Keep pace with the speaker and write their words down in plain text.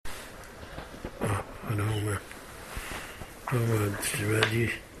حالا اومد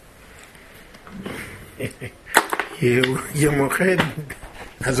ولی یه موقع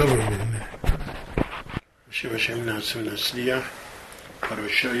عذاب میمونه میشه باشیم ناس و نسلیه.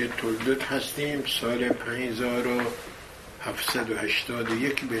 پاراشای تولدت هستیم، سال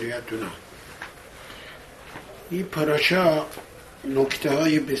 5781 بریتونا. این پاراشا نکته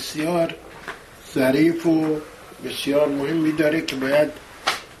های بسیار ظریف و بسیار مهمی داره که باید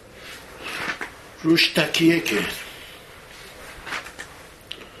روش تکیه کرد.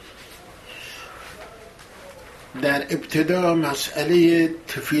 در ابتدا مسئله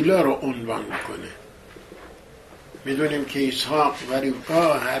تفیلا رو عنوان میکنه. میدونیم که اسحاق و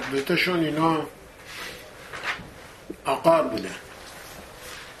ربقا هر دوتاشون اینا عقار بودن.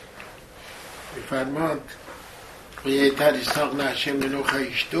 میفرماد قیتر اسحاق نشم منو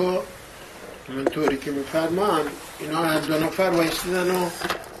خیشتو، منطوری که میفرمان اینا هر دو نفر وایستدن و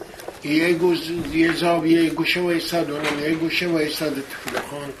یه زاویه گوشه وایستد و یه گوشه وایستد تفیلا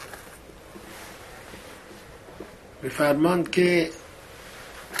خان. میفرماند که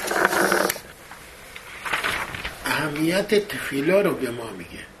اهمیت تفیلا رو به ما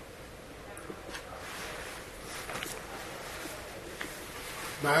میگه.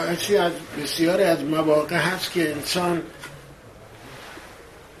 بعضی از بسیاری از مواقع هست که انسان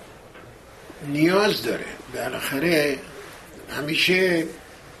نیاز داره، بالاخره همیشه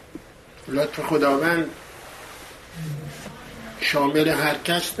لطف خداوند شامل هر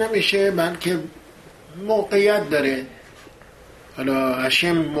کس نمیشه، بلکه موقعیت داره. حالا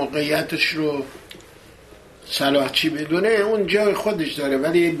هشم موقعیتش رو صلاح چی بدونه اون جای خودش داره،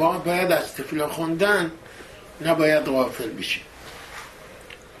 ولی باید از تفیلا خوندن نباید غافل بشه.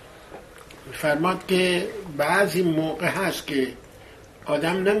 فرماد که بعضی موقع هست که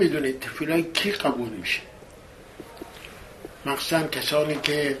آدم نمیدونه تفیلای کی قبول میشه، مخصوصا کسانی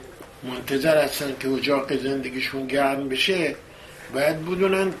که منتظر هستن که اجاق زندگیشون گرم بشه باید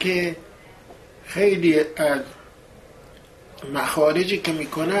بدونن که خیلی از مخارجی که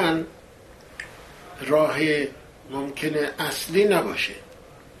میکنن راه ممکنه اصلی نباشه.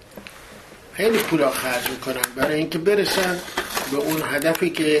 خیلی پولا خرج میکنن برای اینکه برسن به اون هدفی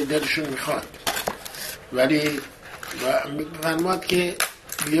که دلشون میخواد، ولی میفرماد که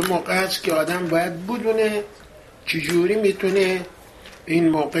یه موقع هست که آدم باید بدونه چجوری میتونه این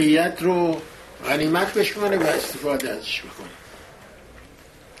موقعیت رو غنیمت بشماره و استفاده ازش بکنه.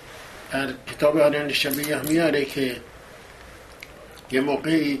 در کتاب آنان شبیه میاره که یه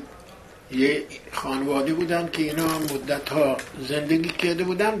موقعی یه خانواده بودن که اینا مدت ها زندگی کرده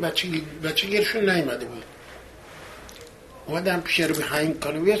بودن، بچه گیرشون نیامده بود. اومدن پیش ربی حیم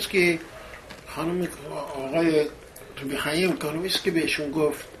کانویسکی، خانم آقای ربی حیم کانویسکی بهشون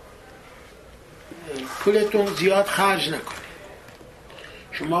گفت پولتون زیاد خرج نکنید،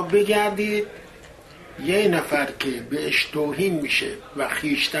 شما بگردید یه نفر که بهش توهین میشه و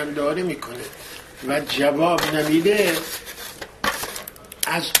خیشتن داره میکنه و جواب نمیده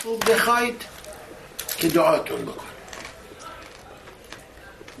از او بخواید که دعاتون بکن.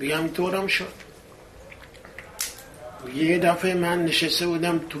 بگم طورم شد. یه دفعه من نشسته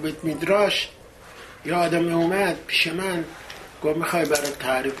بودم تو بیت میدراش، یه آدم اومد پیش من گفت میخوای برای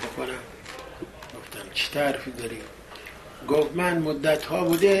تعریف بکنم. گفتم چی تعریفی داری؟ گفت من مدت ها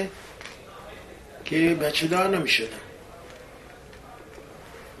بوده که بچه دار نمی شدم.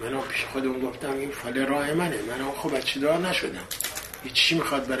 من پیش خودم گفتم این فال راه منه، من خب بچه دار نشدم، چی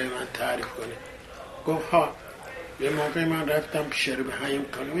میخواد برای من تعریف کنه؟ گفت ها یه موقع من رفتم پیش ربی حیم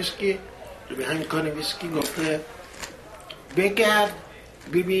کانویسکی، ربی حیم کانویسکی گفته بگرد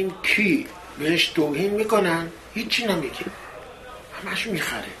ببین کی بهش توهین میکنن هیچی نمیگه، همش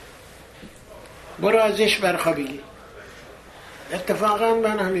میخره، برو ازش برخوا بگی. اتفاقا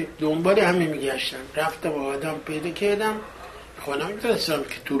من همین دنبال همین میگشتم، رفتم و آدم پیدا کردم، خودم میتونستم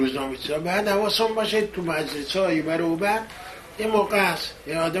که تو روزنامه بعد حواسم باشه تو مجلس های بر و بعد یه موقع هست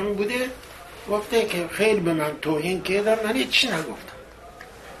یه آدم بوده گفته که خیلی به من توهین کردن، من هیچی نگفتم.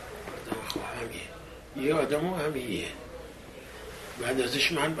 خب همیه یه آدمو همیه، بعد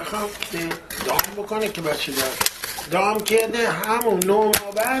ازش من بخوام که دام بکنه که بچه دار دام کرده، همون 9 ماه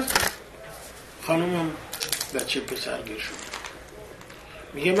بعد خانومم بچه پسرگیر شد.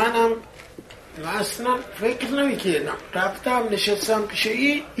 میگه من اصلا فکر نمی‌کردم، رفتم نشستم پیش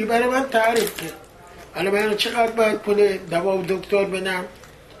ای برای من تعریف کرد. الان من چقدر باید پول دوا و دکتر بدم؟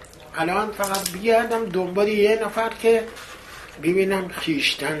 الان فقط بگردم دنبال یه نفر که ببینم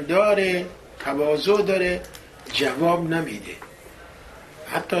خیشتن داره، تواضع داره، جواب نمیده،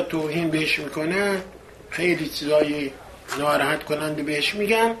 حتی توهین بهش میکنن، خیلی چیزای ناراحت کننده بهش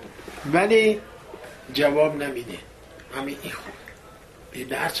میگن ولی جواب نمیده. همین این خوب یه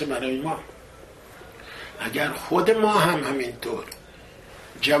درس برای ما. اگر خود ما هم همینطور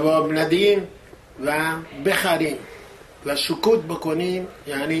جواب ندیم و بخریم و سکوت بکنیم،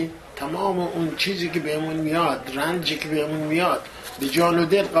 یعنی تمام اون چیزی که بهمون میاد، رنجی که بهمون میاد به جان و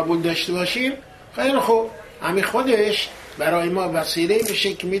دل قبول داشته باشیم، خیلی خوب، همین خودش برای ما وسیله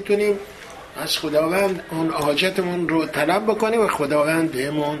میشه که میتونیم از خداوند اون حاجتمون رو طلب بکنیم و خداوند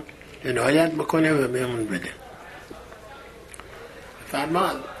بهمون عنایت بکنه و بهمون بده.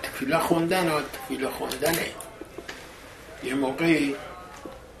 فرمان تفیلا خوندن یه موقعی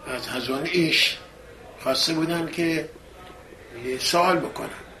از حضرت ایش خواسته بودن که یه سوال بکنن.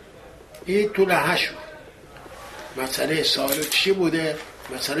 این طول هشت مسئله سوال چی بوده؟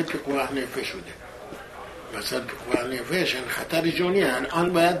 مسئله پقوه نفش بوده. مسئله پقوه نفش خطر جونیه،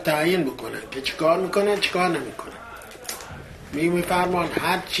 الان باید تعیین بکنن که چیکار میکنن چیکار نمیکنن. میفرمان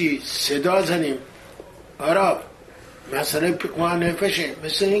هر چی صدا زنیم آره مسئله پقوه نفشه،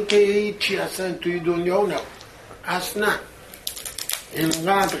 مثل این که هیچی اصلا توی دنیا نبود، اصلا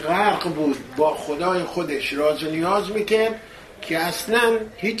اینقدر غرق بود با خدای خودش، راز و نیاز میکرد که اصلا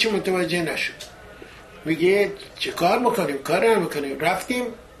هیچ متوجه نشد. میگه چه کار میکنیم؟ کار نمیکنیم. رفتیم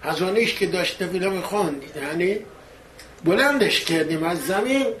حضانیش که داشت نفیله میخوند، یعنی بلندش کردیم از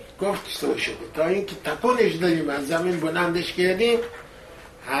زمین، گفت سو شده. تا اینکه تپانش دادیم از زمین بلندش کردیم،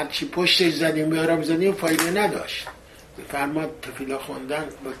 هرچی پشتش زدیم بیارم زدیم فایده نداشت. فرماد تفیله خوندن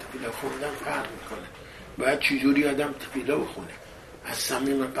با تفیله خوندن فرق میکنه. باید چجوری آدم تفیله بخونه؟ از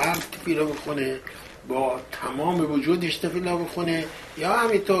صمیم قلب تفیله بخونه، با تمام وجودش تفیله بخونه، یا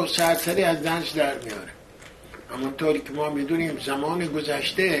همینطور سرسری از دهنش در میاره. همونطوری که ما میدونیم زمان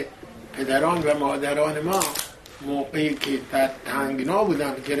گذشته پدران و مادران ما موقعی که در تنگنا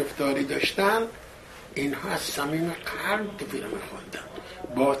بودن، گرفتاری داشتن، اینها از صمیم قلب تفیله میخوندن،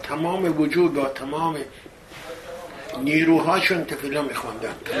 با تمام وجود، با تمام نیروهاشون تفیله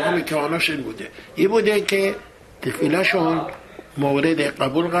میخوندن. تمامی که آناشون بوده این بوده که تفیلهشون مورد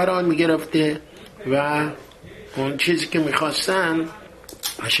قبول قرار میگرفته و اون چیزی که میخواستن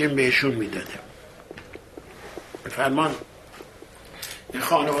هشم بهشون میداده. فرمان این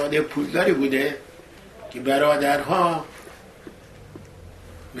خانواده پولداری بوده که برادرها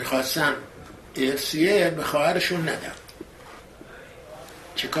میخواستن ارثیه به خواهرشون ندن.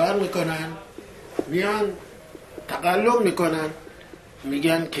 چه کار میکنن؟ میان تقلب میکنن،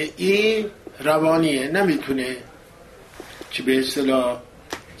 میگن که این روانیه، نمیتونه چه به اصطلاح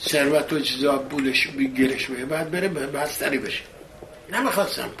ثروت و چیزا پولش بگیرش بگه، بعد بره بستری بشه.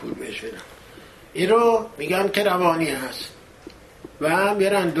 نمیخواستن پول بهش بدن. این رو میگن که روانی هست و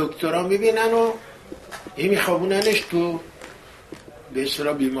میرن دکترها میبینن و این میخوابوننش تو به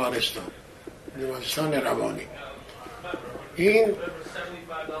اصطلاح بیمارستان روانی. این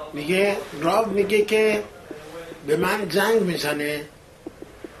میگه راب میگه که به من زنگ میزنه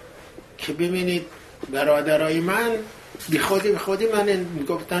که ببینید برادرای من بی خودی من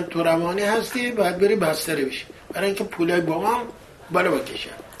میگفتن تو روانی هستی، باید بری بستری بشی، برای اینکه پولای بابام بالا بکشن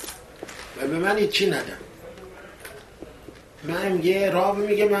و به من هیچی ندن. من یه راب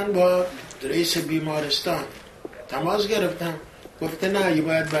میگه من با رئیس بیمارستان تماس گرفتم، گفته نه یه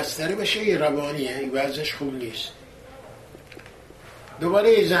باید بستری بشه، یه روانیه، یه وضعش خوب نیست.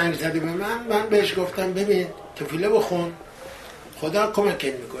 دوباره یه زنگ زده به من بهش گفتم ببین تفیله بخون، خدا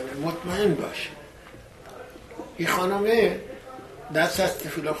کمکت میکنه، مطمئن باش. این خانمه دست از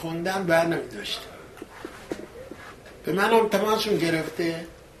تفیله خوندن بر نمیداشته، به منم تماس گرفته.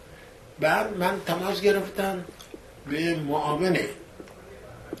 بعد من تماس گرفتم به معاون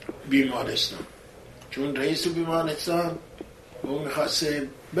بیمارستان، چون رئیس بیمارستان اون میخواسته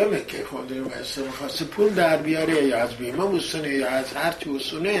بمکه خونده میخواسته پول در بیاره، یا از بیمه بسونه یا از هر چی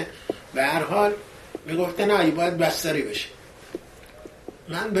بسونه، به هر حال میگفته نه ای باید بستری بشه.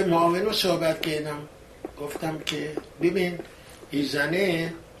 من به معاون رو صحبت کردم، گفتم که ببین این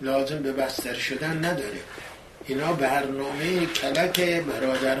زنه لازم به بستر شدن نداره، اینا برنامه کلک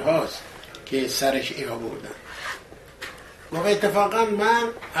برادر هاست که سرش اینا بردن. و اتفاقا من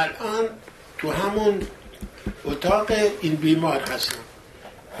الان تو همون اتاق این بیمار هستم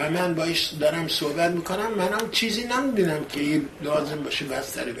و من با ایش دارم صحبت میکنم، منم چیزی نمیدونم که این لازم باشه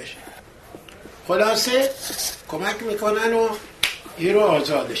بستری بشه. خلاصه کمک میکنن و این رو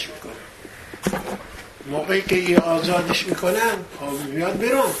آزادش میکنن. موقعی که این آزادش میکنن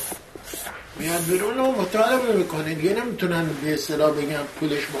میاد بیرون و مطالبه میکنه، دیگه نمیتونن به اصطلاح بگن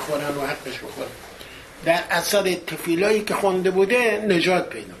پولش بخورن و حقش بخورن. در اثر تفیلایی که خونده بوده نجات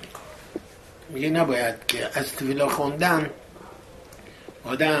پیدا میکنه. میگه نباید که از تفیلا خوندن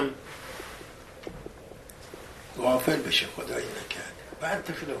آدم غافل بشه، خدایی نکرده. باید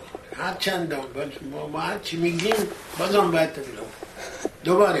تفیله بخوره. هر چند ما هر چی میگیم بازم باید تفیله بخوره.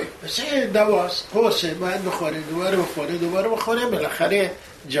 دوباره مثل دواست، قرصه باید بخوره، دوباره بخوره، بالاخره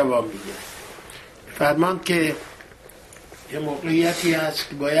جواب میگیره. فرمان که یه موقعیتی هست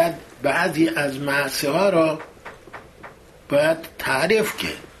که باید بعضی از معصیه ها را باید تعریف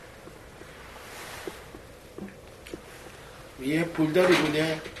کرد. یه پولداری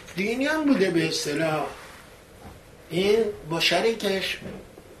بوده، دینی هم بوده به اصطلاح، این با شریکش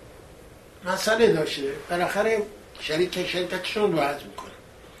مسئله داشته، بالاخره شریکتشون وعظ میکنه.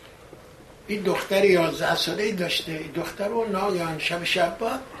 این دختر 11 ساله‌ای داشته، این دختر رو ناگهان شب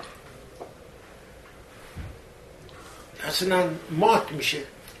بعد اصلا مات میشه.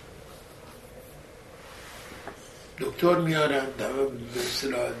 دکتر میارن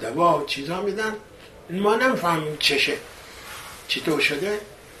دوا و چیزا میدن، ما نمیفهمیم چطور شده.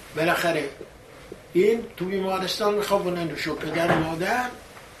 بالاخره این تو بیمارستان میخوابونن شو. پدر مادر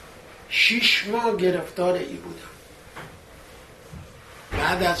 6 ماه گرفتار ای بودن.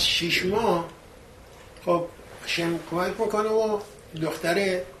 بعد از 6 ماه خب شم کمک میکنه و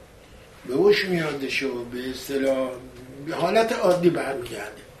دختره به هوش میادش و به اصطلاح به حالت عادی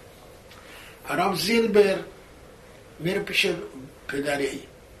برمیگرده. آرام زیلبر میره پیش پدره ای،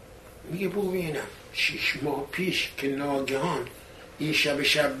 میگه ببینم 6 ماه پیش که ناگهان این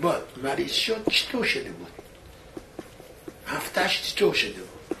شب بعد مریض شد چطور شده بود؟ هفتش چطور شده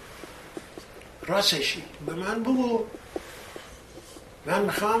بود؟ راستشی به من بگو، من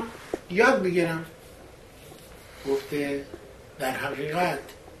میخوام یاد بگیرم. گفته در حقیقت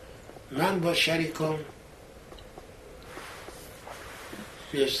من با شریکم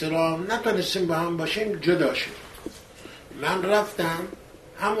به اصطلاح نتونستیم با هم باشیم، جدا شدیم. من رفتم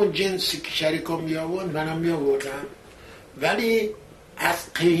همون جنسی که شریکم میآورد منم میآوردم، ولی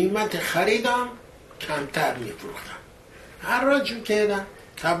از قیمت خریدم کمتر میفروختم. هر راجع میکردم،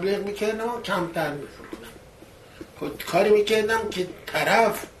 تبلیغ میکردم و کمتر میفروختم. خود کاری میکردم که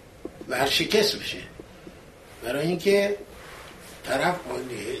طرف ورشکست بشه، برای اینکه طرف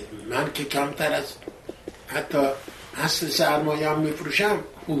من که کمتر از حتی اصل سرمایه هم میفروشم،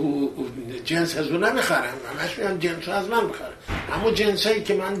 جنس از اون نمیخرم، همش میان جنس از من بخرم. اما جنسایی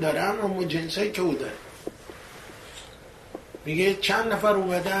که من دارم اما جنسایی که او داره. میگه چند نفر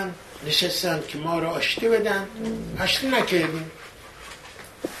اومدن نشستن که ما را آشتی بدن، آشتی نکردیم.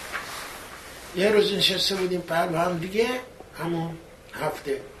 یه روز نشسته بودیم پر هم دیگه، همون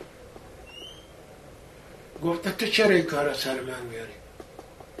هفته گفته تو چرا این کار سر من میاری؟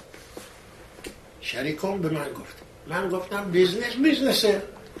 شریکم به من گفت، من گفتم بیزنسه،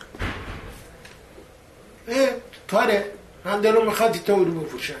 کاره، من دلو میخواد تو رو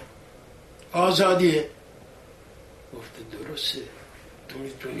بفروشم، آزادیه. گفته درسته، تو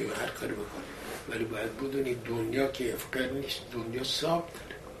میتونی هر کاری بکنی، ولی باید بدونی دنیا که افکار نیست، دنیا ثابت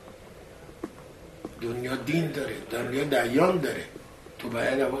داره، دنیا دین داره، دنیا دیان داره. تو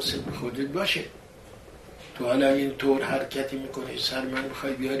باید حواست به خودت باشه. تو حالا این طور حرکتی میکنی، سر من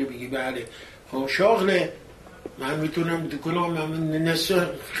بخوای بیاری بگی بله خب شاغله، من میتونم دکنم، من نصف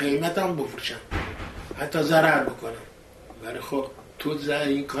قیمتم بفروشم، حتی ضرر بکنم، ولی خب تو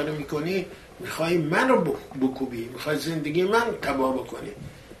این کارو میکنی، میخوای منو بکوبی، میخوای زندگی من تباه بکنی.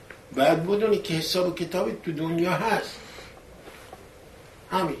 باید بدونی که حساب و کتابی تو دنیا هست.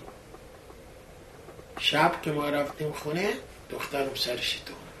 همین شب که ما رفتیم خونه، دخترم سرش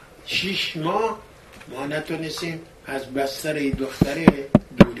تو 6 ماه ما نتونستیم از بستر این دختره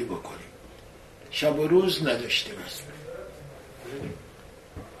دوری بکنیم، شب و روز نداشتیم.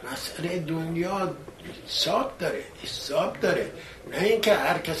 مسئله دنیا حساب داره، نه اینکه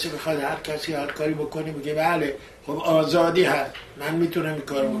هر کسی بخواد هر کسی هر کاری بکنه بگه بله خب آزادی هست من میتونم این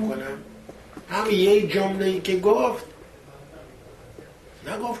کار بکنم. همین یه جمله‌ای که گفت،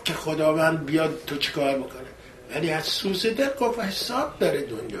 نگفت که خداوند بیاد تو چی کار بکنه، ولی از سوز دل گفت حساب داره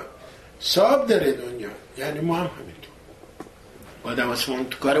دنیا، یعنی ما هم همینطور آدم اصلا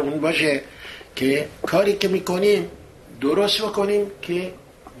تو کار اون باشه که کاری که میکنیم درست بکنیم که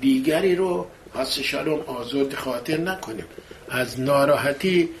دیگری رو حسشالم آزاد خاطر نکنیم، از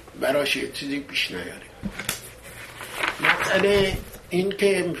ناراحتی براش چیزی پیش نیاریم. مسئله این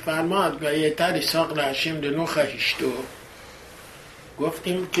که میفرماد و یه تری ساق لحشیم لنوخه هشتو،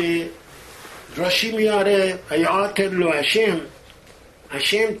 گفتیم که راشی میاره حیات لو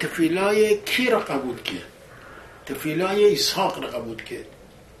هشم تفیلای کی را قبول کرد؟ تفیلای اسحاق را قبول کرد.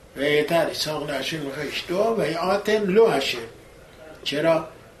 و یه تر اسحاق لحشیم لنوخه هشتو و حیات لو هشم. چرا؟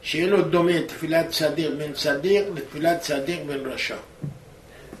 شیلو دومه تفیلت صدیق من صدیق تفیلت صدیق من رشا.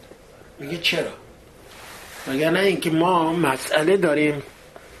 میگه چرا؟ مگر نه اینکه ما مسئله داریم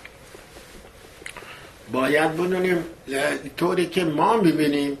باید بدونیم طوری که ما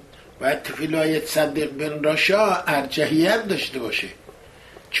میبینیم باید تفیلای صدیق بن راشا ارجحیت داشته باشه،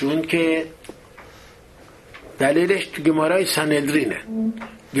 چون که دلیلش تو گمارای سندرینه.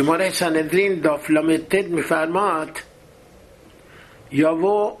 گمارای سندرین دافلامتد میفرماد یا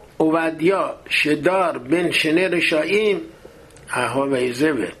و اودیا شدار بن شنه رشاییم اها و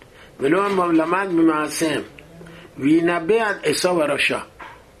ایزوید ولو مولمد بمعصم وی نبیعد اصا و راشا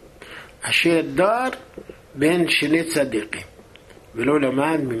اشدار بن شنه صدیقی ولو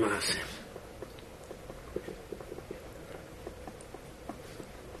لمد بمعصم.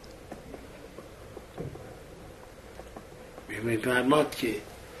 میفرماد که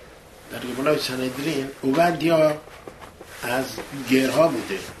در گمارای سندرین اودیا از گرها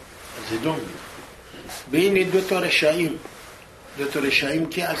بوده، از ادام بوده، بین دو تا رشاییم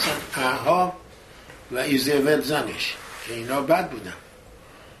که اصلا اها و ایزول زنش که اینا بد بودن،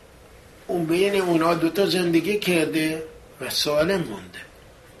 اون بین اونا دوتا زندگی کرده و سالم مونده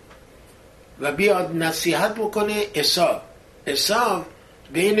و بیاد نصیحت بکنه. اصاب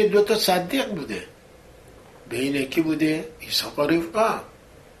بین دوتا صدیق بوده، بین کی بوده؟ ایساق و رفقا،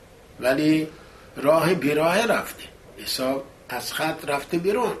 ولی راه بیراه رفته، اصاب از خط رفته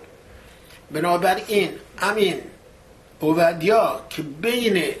بیرون. بنابراین امین اودیا که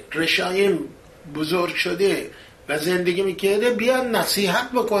بین رشایم بزرگ شده و زندگی میکرده بیاد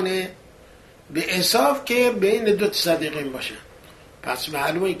نصیحت بکنه به اصاف که بین دو صدیقین باشه. پس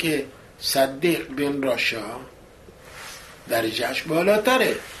معلومه که صدیق بن راشا درجهش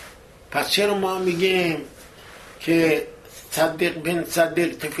بالاتره. پس چرا ما میگیم که صدیق بن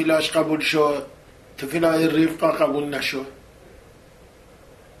صدیق تفیلاش قبول شد، تفیلای رفقا قبول نشد؟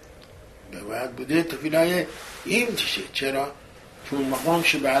 باید بوده تفیلای این تشه. چرا؟ چون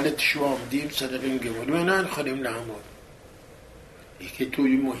مقامش به علت شو آمدیم صدقین گمال و نه خودم نمود یکی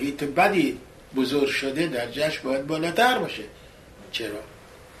توی محیط بدی بزرگ شده درجهش باید بالاتر باشه. چرا؟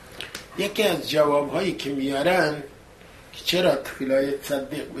 یکی از جوابهایی که میارن که چرا تفیلای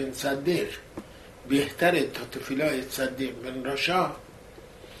صدیق بن صدیق بهتره تا تفیلای صدیق بن راشا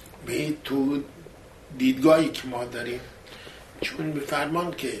به تو دیدگاهی که ما داریم، چون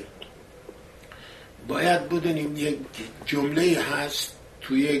میفرمان که باید بدونیم یک جمله هست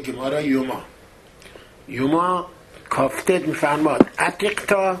توی گمارا یوما کافتت میفرماد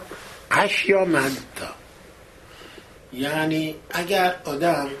اتقتا قشیا مدتا، یعنی اگر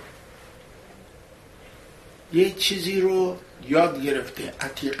آدم یه چیزی رو یاد گرفته،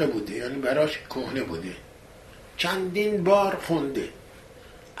 عتیقه بوده یعنی براش کهنه بوده، چندین بار خونده،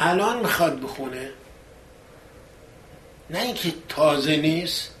 الان میخواد بخونه، نه اینکه تازه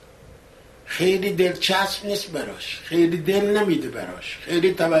نیست، خیلی دلچسب نیست براش، خیلی دل نمیده براش،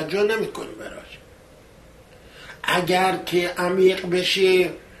 خیلی توجه نمیکنه براش. اگر که عمیق بشه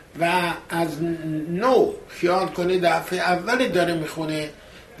و از نو خیال کنه دفعه اول داره میخونه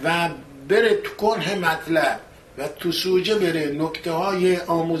و بره تو کنه مطلب و تو سوژه بره نکته های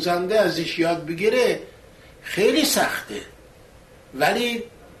آموزنده ازش یاد بگیره، خیلی سخته، ولی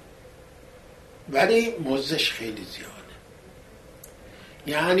مزدش خیلی زیاده.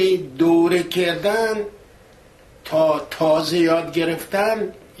 یعنی دوره کردن تا تازه یاد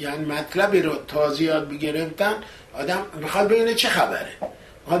گرفتن، یعنی مطلبی رو تازه یاد بگرفتن، آدم میخواد ببینه چه خبره،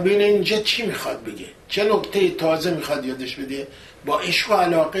 میخواد ببینه اینجا چی میخواد بگه، چه نکته تازه میخواد یادش بده، با عشق و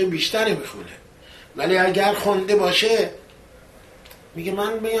علاقه بیشتری میخونه. ولی اگر خونده باشه میگه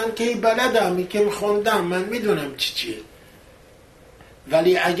من میگم که بلدم، میگه خوندم، من میدونم چیه.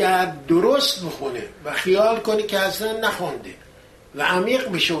 ولی اگر درست بخونه و خیال کنی که اصلا نخونده و عمیق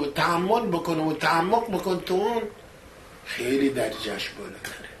بشه و تأمل بکنه و تعمق بکنه تو اون، خیلی درجهش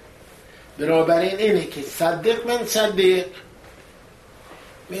بالاتره. بنابراین اینه که صدیق بن صدیق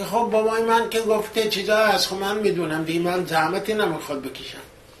میگه خب بابای من که گفته چیزا هست، خب من میدونم دیگه، من زحمتی نمیخواد بکشم.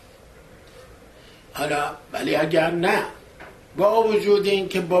 حالا ولی اگر نه، با وجود این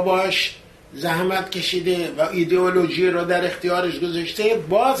که باباش زحمت کشیده و ایدئولوژی رو در اختیارش گذاشته،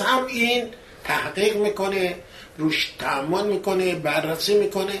 باز هم این تحقیق میکنه، روش تأمل میکنه، بررسی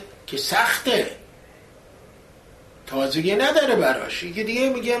میکنه که سخته، تازگی نداره براش، یکی دیگه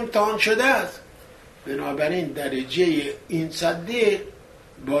میگه امتحان شده است. بنابراین درجه این صدیق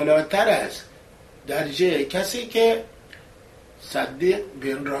بالاتر است درجه کسی که صدیق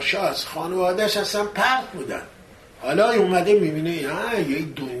بن راشا از خانوادهش اصلا پرت بودن، حالا اومده میبینه یه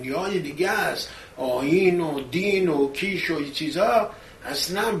دنیای دیگه است، آیین و دین و کیش و این چیزا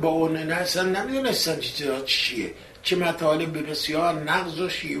اصلا با اون اصلا نمیدونستن چیزا چیه، چه مطالب بسیار نغز و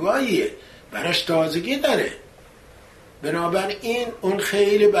شیواییه، براش تازگی داره. بنابراین اون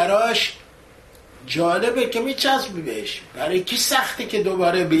خیلی براش جالبه که میچسبه بهش. برای کی سخته که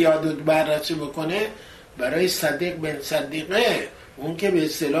دوباره بیاد و بررسی بکنه؟ برای صدیق بن صدیقه، اون که به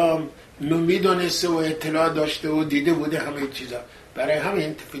اصطلاح میدونسته و اطلاع داشته و دیده بوده همه چیزا، برای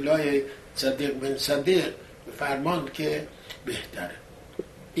همین تفیلای صدیق بن صدیق فرمان که بهتره.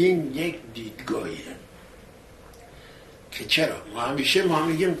 این یک دیدگاهیه که چرا ما همیشه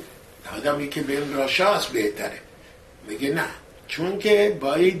میگیم آدمی که بین راشاست بهتره، میگه نه، چون که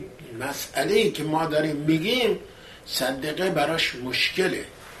با این مسئله‌ای که ما داریم میگیم صدقه براش مشکله،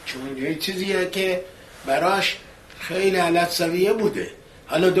 چون یه چیزیه که براش خیلی علت سویه بوده،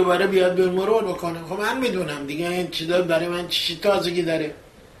 حالا دوباره بیاد به مرور بکنه. خب من میدونم دیگه این چیزا برای من چی تازگی داره.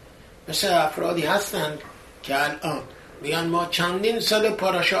 مثل افرادی هستند که الان میگن ما چندین سال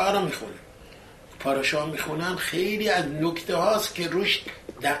پاراشا رو میخونیم، پاراشا میخونن خیلی از نکته هاست که روش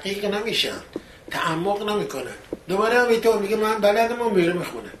دقیق نمیشن، تعمق نمیکنن، دوباره هم اینطور میگه من بلدم و میره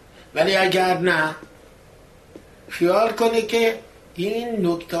میخونه. ولی اگر نه، خیال کنه که این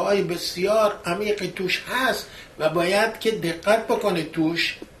نکته های بسیار عمیقی توش هست و باید که دقت بکنه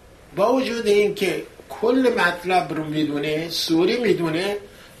توش، با وجود این که کل مطلب رو میدونه، سوری میدونه،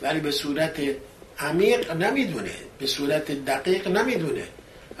 ولی به صورت عمیق نمیدونه، به صورت دقیق نمیدونه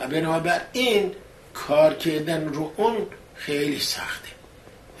و بنابراین کار کردن رو اون خیلی سخته.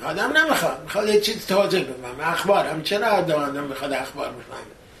 آدم میخواد یه چیز تازه بفهمه، اخبار هم چرا آدم میخواد اخبار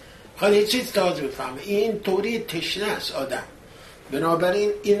بفهمه، میخواد یه چیز تازه بفهمه، این طوری تشنه است آدم.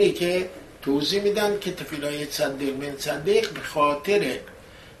 بنابراین اینه که توضیح میدن که تفیلای صدیق بن صدیق به خاطر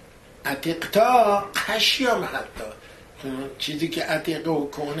عتیقتا خشیام، حتی چیزی که عتیقه و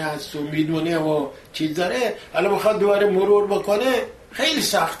کهنه است و میدونه و چیز داره، حالا میخواد دوباره مرور بکنه خیلی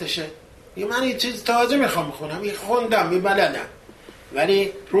سختشه. من یه چیز تازه میخوام بخونم، یه خوندم، یه بلدم،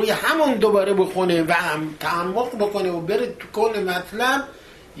 ولی روی همون دوباره بخونه و هم تعمق بکنه و بره تو کل مطلب،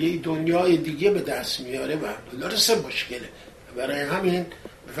 یه دنیای دیگه به دست میاره و درسته مشکله. برای همین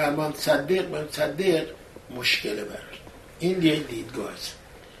بفرمان صدیق بن صدیق مشکله براش. این یه دیدگاه است.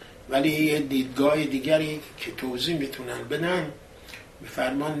 ولی یه دیدگاه دیگری که توضیح میتونن بدن،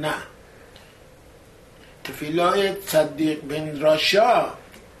 بفرمان نه، تفیلای صدیق بن راشا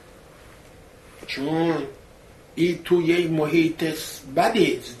چون این تو یه محیط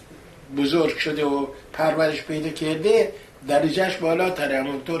بدی بزرگ شده و پرورش پیدا کرده، درجهش بالاتره.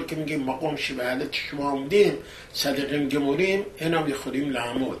 همونطور که میگیم مقام شی به حالت شما آمدیم صدقیم گموریم، اینا میخوریم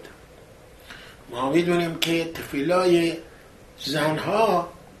لعمود. ما میدونیم که تفیلای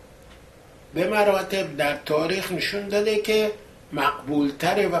زنها به مراتب در تاریخ نشون داده که مقبول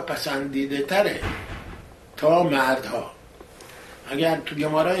تره و پسندیده تره تا مردها. اگر تو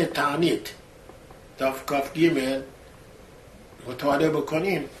گمارای تعنیت داف کاف گیمل مطالعه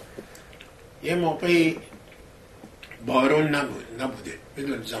بکنیم، یه موقعی بارون نبوده.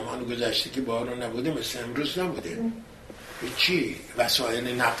 میدونید زمان گذشته که بارون نبوده مثل امروز نبوده. چی؟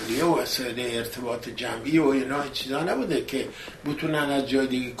 وسایل نقلیه و وسایل ارتباط جمعی و اینا چیزا نبوده که بتونن از جای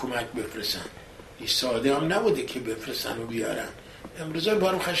دیگه کمک بفرستن. این ساده هم نبوده که بفرستن و بیارن. امروز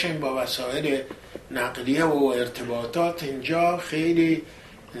بارون خشن با وسایل نقلیه و ارتباطات اینجا خیلی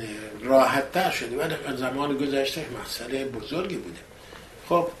راحت تر شده، ولی زمان گذشته مسئله بزرگی بوده.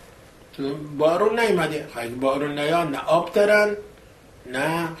 خب بارون نیامده، اگه بارون نیاد نه آب دارن،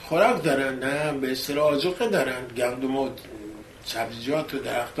 نه خوراک دارن، نه به اصطلاح آذوقه دارن، گندم و سبزیجات و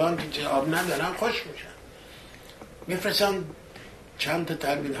درختان که آب ندارن خوش میشن. میفرستن چند تا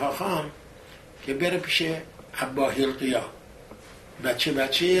تلمید خام که بره پیش ابا حلقیا،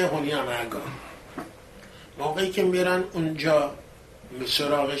 بچه هونی همگان. موقعی که میرن اونجا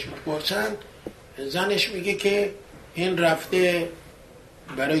سراغش میپرسن، زنش میگه که این رفته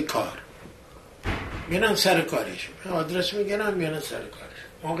برای کار. میرن سر کارش، آدرس میگیرن میرن سر کارش.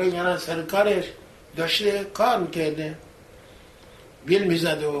 موقعی میرن سر کارش داشته کار میکرده، بیل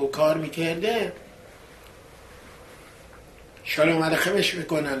میزده و کار میکرده، شلوم علیکمش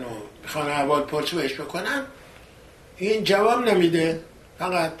میکنن و میخوان احوال پرسی بهش بکنن، این جواب نمیده،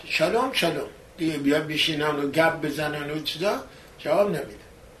 فقط شلوم دیگه بیا بشینن و گپ بزنن و چیزا، جواب نمیده.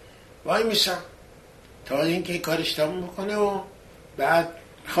 وای میسن تا اینکه کارش تموم بکنه و بعد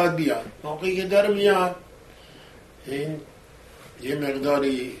میخواد بیاد. موقعی که داره میاد، این یه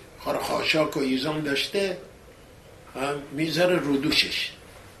مقداری خاشاک و ایزم داشته، میذاره رو دوشش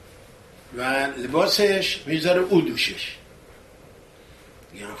و لباسش میذاره او دوشش.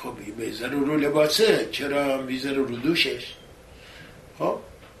 یعنی خب میذاره رو لباسه، چرا میذاره رو دوشش؟ خب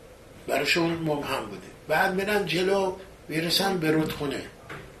براشون مبهم بوده. بعد میرن جلو، میرسن به رودخونه.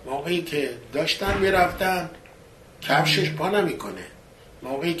 موقعی که داشتن میرفتن، کفشش پا نمیکنه.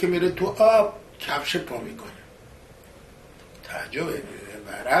 موقعی که میره تو آب، کفش پا میکنه. تعجبه،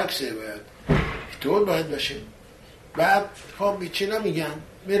 برعکسه، طور باید باشه. بعد خب بیچی نمیگن،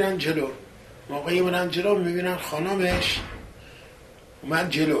 میرن جلو. موقعی میرن جلو میبینن خانمش اومد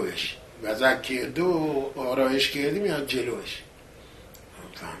جلوش وزک کرده و آرایش کرده میاد جلوش.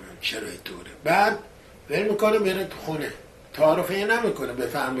 فهمم چرا اینطوره. بعد ول میکنه میره تو خونه، تعارفه نمیکنه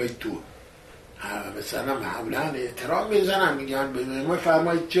بفرمایید تو، مثلا حولا احترام میزنن میگن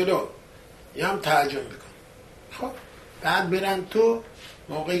بفرمایید جلو، یه هم تعجب میکنه. خب بعد برن تو،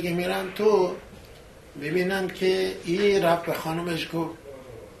 موقعی که میرن تو ببینن که این رفت به خانمش گفت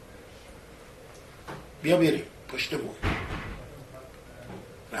بیا بریم پشت بون.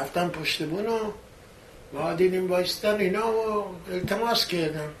 رفتن پشت بون و ما دیدیم بایستن اینا و التماس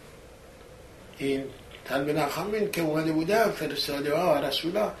کردن. این تلبینا خانمین که اومده بوده فرستاده ها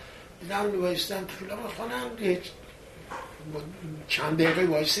رسولا دیدم بایستن تو فیلم خونم، چند دقیقه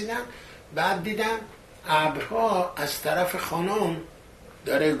بایستیدن. بعد دیدن ابرها از طرف خانم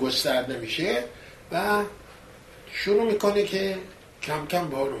داره گسترده میشه و شروع میکنه که کم کم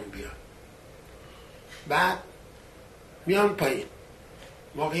بارون بیاد. بعد میان پایین.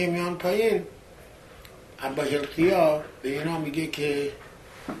 موقعی میان پایین ابا هلقیا به اینا میگه که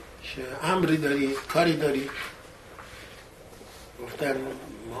امری داری، کاری داری؟ گفتن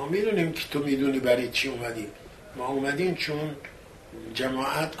ما میدونیم که تو میدونی برای چی اومدیم. ما اومدیم چون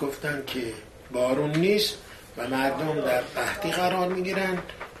جماعت گفتن که بارون نیست و مردم در قحطی قرار میگیرن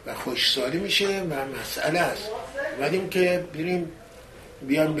و خشکسالی میشه و مسئله است. اومدیم که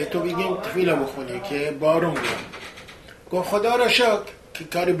بیان به تو بگیم تفیلا بخونی که بارون بیان. گفت خدا را شکر که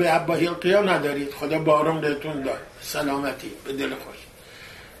کاری به ابا هلقیا ندارید، خدا بارون بهتون داد، سلامتی به دل خوش.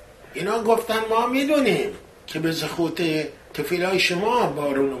 اینا گفتن ما میدونیم که به زخوت تفیلای شما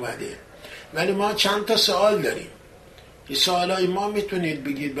بارون اومده، ولی ما چند تا سوال داریم. این سوالای ما میتونید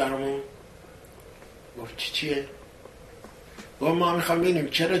بگید برامون؟ گفت چیه؟ گفت ما میخوام ببینیم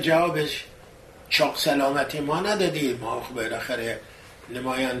چرا جوابش چاق سلامتی ما ندادید. ما بالاخره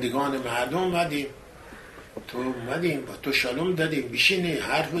نمایندگان مردم اومدیم، تو اومدیم با تو شالوم دادیم، بشینی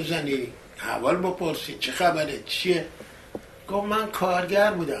حرف بزنی، احوال بپرسی چه خبره چیه. گفت من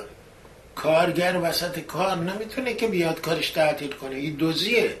کارگر بودم. کارگر وسط کار نمیتونه که بیاد کارش تعطیل کنه، این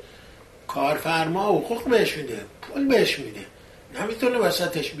دزدیه. کارفرما حقوق بهش میده، پول بهش میده، نمیتونه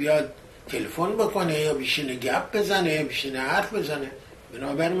وسطش بیاد تلفن بکنه یا بشینه گپ بزنه، بشینه حرف بزنه.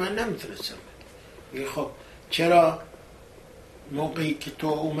 بنابراین من نمیتونستم. خب چرا موقعی که تو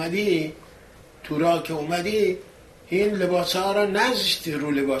اومدی تو راه که اومدی این لباس ها را نذاشتی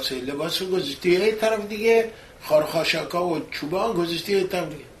رو لباس گذاشتی یه طرف دیگه، خارخاشاکا و چوبا گذاشتی یه طرف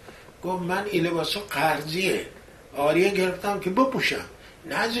دیگه. گفت من این لباس ها قرضیه، آریه گرفتم که بپوشم،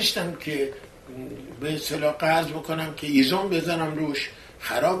 نذاشتم که به اصطلاح قرض بکنم که ایزون بزنم روش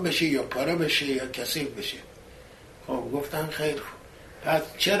خراب بشه یا پاره بشه یا کثیف بشه. خب گفتن خیر خوب. پس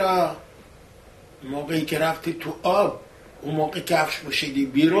چرا موقعی که رفتی تو آب اون موقع کفش پوشیدی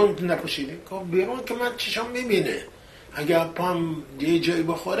بیرون نپوشیدی؟ خب بیرون که من چشم میبینه، اگر پام یه جایی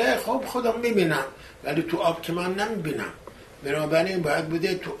بخوره خب خودم میبینم، ولی تو آب که من نمیبینم. بنابراین باید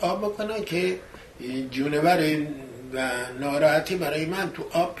بوده تو آب بکنه که جونور و ناراحتی برای من تو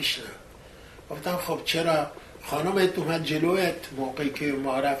آب پیش نه. گفتم خب چرا خانمت اومد جلویت موقعی که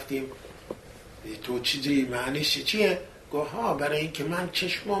ما رفتیم تو چیزی معنیش چیه؟ گفت ها برای اینکه من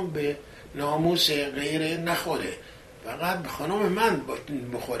چشمم به ناموس غیره نخوره، فقط به خانم من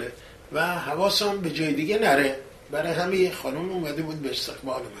بخوره و حواسم به جای دیگه نره. برای همین خانم اومده بود به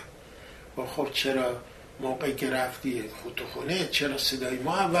استقبال من. خب چرا موقعی که رفتی تو خونه چرا صدای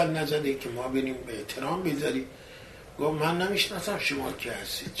ما اول نزدی که ما بریم به احترام بذاری؟ گفت من نمیشناسم شما که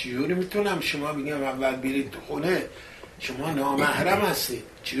هستید، چجوری میتونم شما بگم اول برید تو خونه؟ شما نامحرم هستید،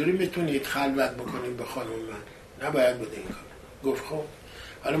 چجوری میتونید خلوت بکنید به خانم من؟ نباید بوده این کار. گفت خب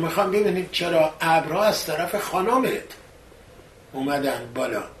حالا میخوام ببینیم چرا ابرها از طرف خانمت اومدن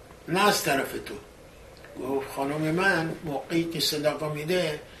بالا نه از طرف تو. گفت خانم من موقعی که صدقه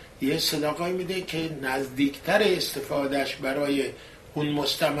میده یه صدقه میده که نزدیکتر استفادهش برای اون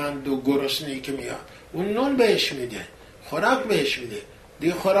مستمند و گرسنه‌ای که میاد، اون نون بهش میده، خوراک بهش میده،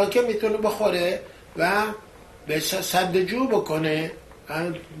 دیگه خوراکه میتونه بخوره و به صد جو بکنه،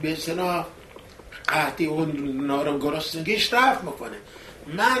 به اصطلاح قحطی اون نارو گرسنگیش رفت بکنه.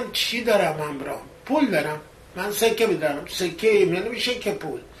 من چی دارم همراه؟ پول دارم، من سکه بدارم، سکه نمیشه که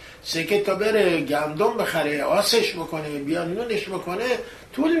پول، سکه تا بره گندم بخره آسش بکنه بیا نونش بکنه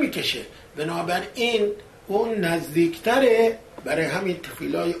طول میکشه. بنابراین اون نزدیکتره، برای همین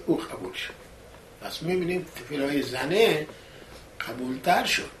تفیلای او قبول شد. پس میبینیم تفیلای زنه قبولتر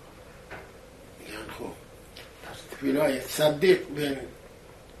شد. میگن خب پس تفیلای صدیق بن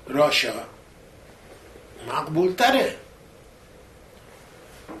راشا مقبولتره.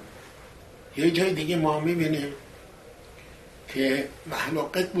 یه جای دیگه ما میبینیم که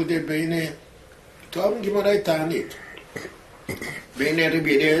محلوقت بوده بین تا میگه مرای تعنید بین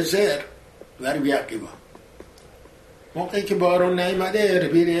ربی الیعزر و ربی عقیبه. موقعی که بارون نیامده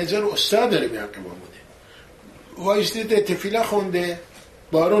ربی الیعزر استاد ربی عقیبه بوده، وایستیده تفیله خونده،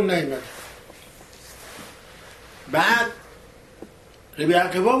 بارون نیامده. بعد ربی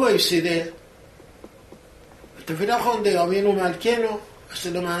عقیبه وایستیده تفیله خونده، آمینو ملکنو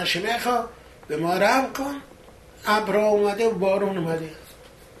اصلا من شمیخا به ما رحم کن، ابرا اومده و بارون اومده.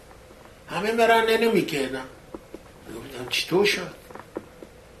 همه مرانه نمیکردن. گفتم چطور شد؟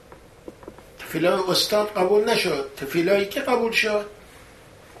 تفیلای استاد قبول نشد، تفیلایی که قبول شد،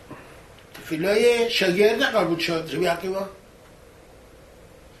 تفیلای شاگرد قبول شد. ربی عقیبه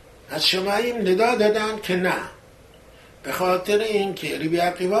از شماییم ندا دادن که نه، به خاطر این که ربی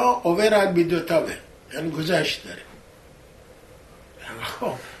عقیبه اوورد بی دوتابه، یعنی گذشت داره.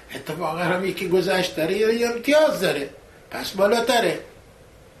 خب اتفاقا همی که گذشت داره یا امتیاز داره، پس بالاتره.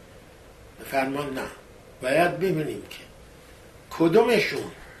 فرمان نه، باید ببینیم که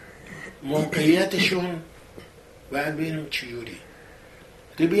کدومشون موقعیتشون، باید ببینیم چجوری.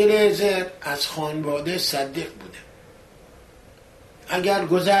 ربی الیعزر از خانواده صدیق بوده، اگر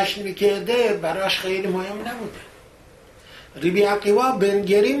گذشت میکرده براش خیلی مهم نبوده. ربی عقیبه بن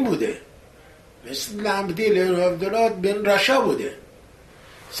گریم بوده، مثل عبدیل عبدالله بن رشا بوده،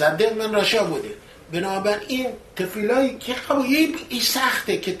 صدیق بن رشا بوده. بنابراین تفیلایی که قبولی این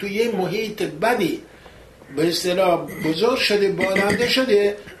سخته که توی یه محیط بدی به اصطلاح بزرگ شده، بالنده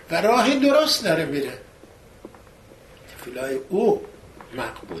شده و راه درست داره میره، تفیلای او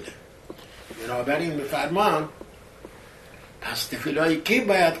مقبوله. بنابراین میفرمان پس تفیلایی که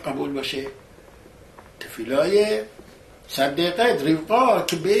باید قبول باشه؟ تفیلای صدیقه رفقا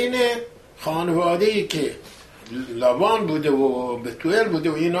که بین خانواده‌ای که لابان بوده و بتوئل بوده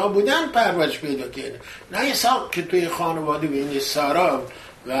و اینا بودن پرورش پیدا کرده، نه اسحاق که توی خانواده بین سارا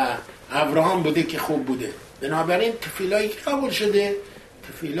و ابراهام بوده که خوب بوده. بنابراین تفیلایی که قبول شده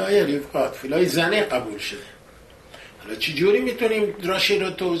تفیلای رفقا، تفیلای زنه قبول شده. حالا چجوری میتونیم راشی رو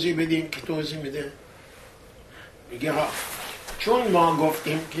توضیح بدیم که توضیح میده؟ میگه ها چون ما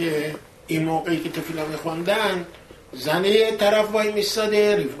گفتیم که این موقعی که تفیلا میخوندن زنه طرف وای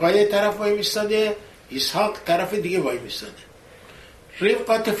میستاده، رفقای طرف وای میستاده، اسحاق طرف دیگه وای میستاده.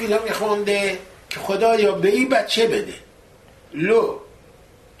 رفقا تفیلا میخونده که خدایا به این بچه بده، لو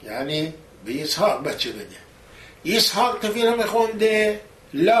یعنی به اسحاق بچه بده. اسحاق تفیلا میخونده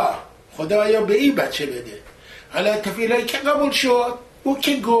لا خدایا به این بچه بده. حالا تفیلایی که قبول شد او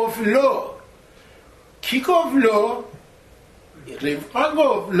که گفت لو. کی گفت لو؟ رفقا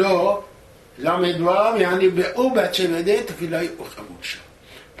گفت لو، لامدوام یعنی به او بچه بده، تفیلای او قبول شد.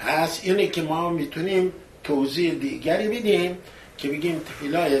 پس اینه که ما میتونیم توضیح دیگری بدیم که بگیم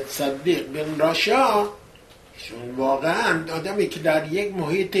تفیلای صدیق بن راشا چون واقعا آدمی که در یک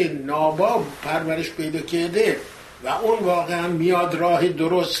محیط ناباب پرورش پیدا کرده و اون واقعا میاد راه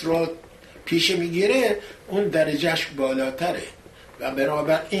درست رو پیش میگیره، اون درجهش بالاتره و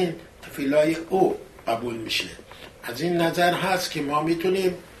بنابراین تفیلای او قبول میشه. از این نظر هست که ما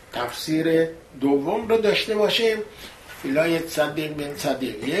میتونیم تفسیر دوم رو داشته باشیم. تفیلای صدیق بن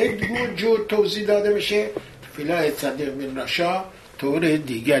صدیق یک جور توضیح داده میشه، تفیلای صدیق بن رشا طور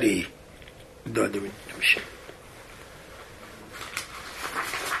دیگری داده میشه.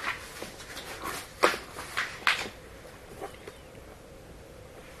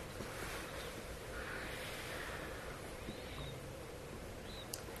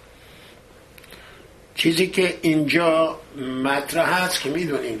 چیزی که اینجا مطرح هست که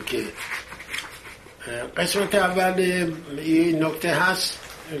میدونیم که قسمت اول این نکته هست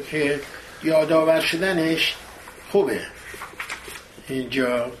که یادآور شدنش خوبه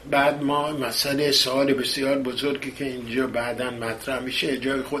اینجا. بعد ما مسئله سوال بسیار بزرگی که اینجا بعداً مطرح میشه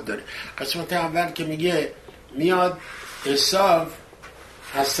جای خود داره. قسمت اول که میگه میاد عیسی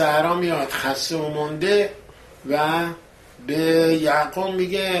از صحرا میاد خسته و مونده و به یعقوب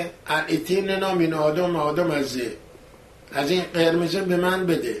میگه ائتیننا من آدم از این قرمزه به من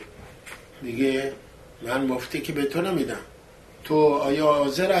بده. میگه من مفتی که به تو نمیدم، تو آیا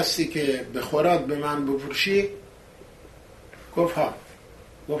حاضر هستی که به خورات به من بفروشی؟ گفت ها.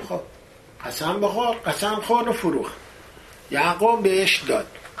 گفت خب قسم بخور. قسم خورد و فروخت. یعقوب بهش داد،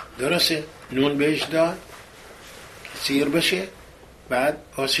 درسته؟ نون بهش داد سیر بشه، بعد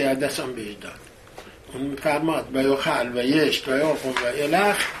آسیه دست هم بهش داد. اون میفرماد و یخل و یشت و یاقوم و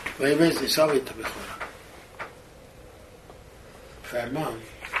الخ و یوز حسابی تو بخورم. فرمان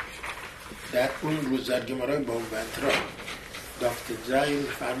در اون روز در گمارای با بطرا داکتر زایی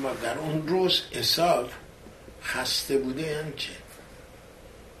میفرماد در اون روز حساب خسته بوده. یعنی چه؟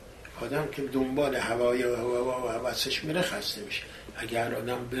 آدم که دنبال هوای و هوا و حواسش میره خسته میشه. اگر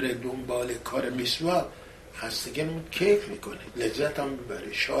آدم بره دنبال کار میسوا خستگی نمون کیف میکنه، لذت هم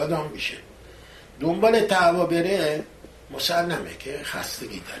ببره، شاد هم میشه. دنبال دعوا بره مسلمه که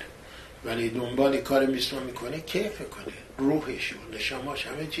خستگی داره، ولی دنبال کار میسوا میکنه کیف کنه، روحش و نشاماش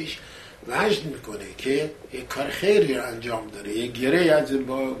همه چیش وجد میکنه که یک کار خیری رو انجام داره، یک گره از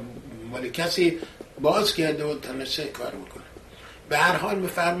مال کسی باز کرده و تنسه کار میکنه. به هر حال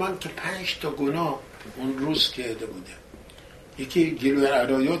میفرمان که 5 تا گناه اون روز کرده بوده. یکی گلوی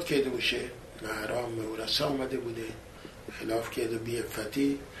عرایات کرده باشه، نهرام مورسا آمده بوده، خلاف کرده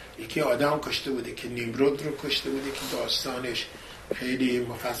بیعفتی. یکی آدم کشته بوده که نیمرود رو کشته بوده که داستانش خیلی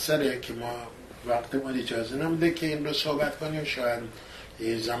مفصله که ما وقتمون اجازه نمیده که این رو صحبت کنیم، شاید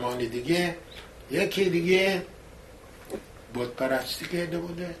زمان دیگه. یکی دیگه بت پرستی کرده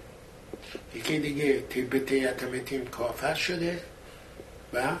بوده، یکی دیگه تیبتیتمتیم کافر شده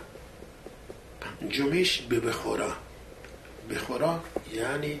و پنجمیش به بخورا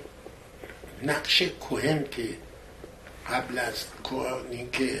یعنی نقش کهن که قبل از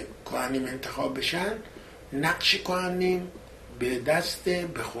اینکه کهنیم انتخاب بشن، نقش کهنیم به دست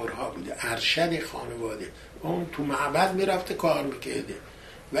بخورها بوده، ارشد خانواده. اون تو معبد میرفته کار میکرده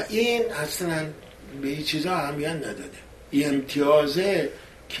و این اصلا به این چیزا اهمیت نداده. این امتیازه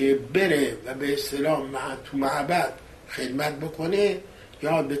که بره و به اصطلاح تو معبد خدمت بکنه،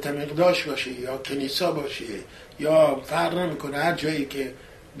 یا به تمقداش باشه یا کنیسا باشه یا فرق نمیکنه، هر جایی که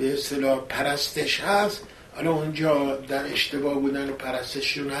به اصطلاح پرستش هست، حالا اونجا در اشتباه بودن و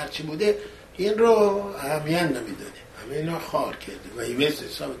پرستششون هرچی بوده این رو اهمیت نمیداده، همه اینا خار کرده و این وز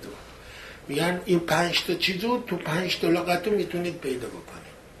حساب تو میگن این 5 تا چیزو تو 5 تا لغتو میتونید پیدا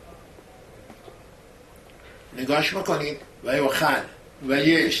بکنید. نگاش بکنید: و یخل و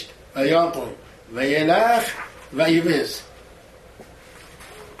یشت و یاقم و یلخ و یوز.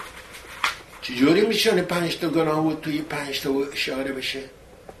 چجوری میشونه 5 تا گناه بود توی 5 تا اشاره بشه؟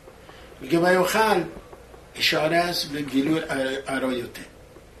 میگه و یخل اشاره است به گلو عرایته،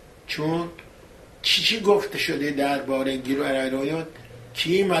 چون چی گفته شده درباره گلو عرایات؟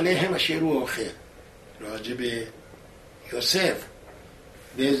 کی ملیه و شیرو آخر راجع به یوسف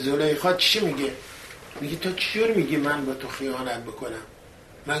به زلیخا چی میگه؟ میگه تو چجور میگی من با تو خیانت بکنم؟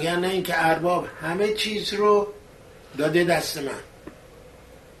 مگر نه اینکه ارباب همه چیز رو داده دست من.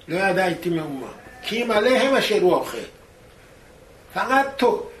 لا دایتی من ما کی ملیه و شیرو آخر، فقط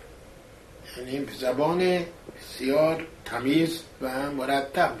تو. یعنی به زبان بسیار تمیز و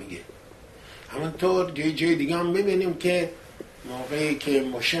مرتب میگه. همونطور جای دیگه هم ببینیم که موقعی که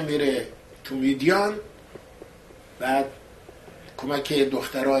موشه میره تو میدیان، بعد کمک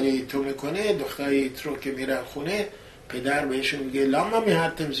دخترای تو میکنه، دخترای تو که میره خونه، پدر بهشون میگه لاما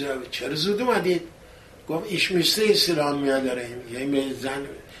میهرتم زیاد، چرا زود اومدید؟ گفت ایش مثل اسلام میاداریم، یه زن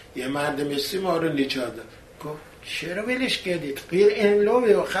یه مرد مثل ما رو نجات داد. گفت چرا ولش کردید؟ غیر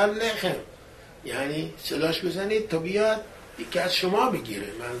انلوه و خلقم، یعنی صداش بزنید تا بیاد یکی از شما بگیره.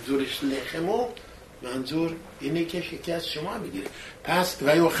 منظورش لخمو، منظور اینه که یکی از شما بگیره. پس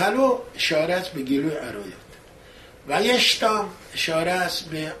و یخلو اشاره است به گلوی عرایات، و یشتا اشاره است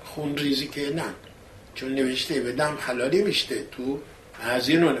به خون ریزی کردن، چون نوشته و دم حلالی میشته، تو از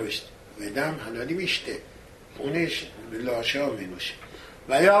اینو نوشته و دم حلالی میشته، خونش به لاشه ها مینوشه.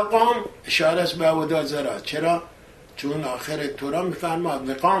 و یاقام اشاره است به عبودا زرا. چرا؟ چون آخر تورا میفرماد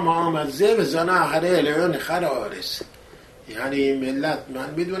وقام آمد زه و زنا هره الیون خر آرس، یعنی ملت من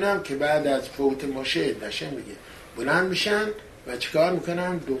میدونم که بعد از فوت موشه نشه میگه بلند میشن و چیکار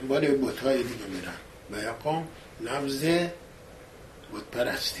میکنن؟ دنبال بت‌های دیگه میرن. و یقام لفظ بت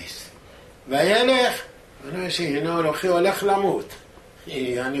پرستیست. و یلخ منوشه اینا رو خیالخ لموت،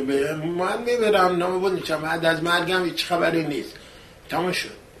 یعنی به من میبرم نامبود میشم، بعد از مرگم هیچ خبری نیست، تمام شد.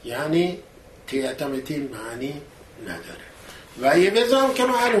 یعنی تیتمتین معنی نداره. و یه وزم که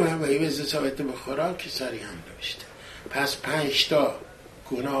معلومه، و یه وز ثابت بخورا که سری هم نوشته. پس 5 تا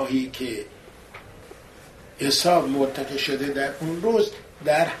گناهی که حساب مرتکب شده در اون روز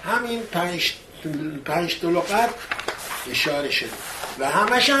در همین 5 تا لغت اشاره شده و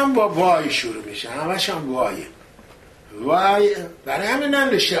همش هم با وای شروع میشه، همش هم وای. برای همین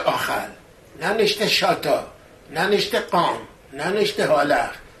ننوشته آخر، ننوشته شاتا، ننوشته قام، ننوشته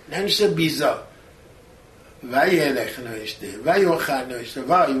حالخ، ننوشته بیزا، و یلخ نوشته و یوخر نوشته،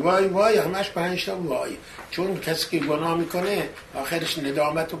 وای وای وای، همش 5 تا وای. چون کسی که گناه میکنه آخرش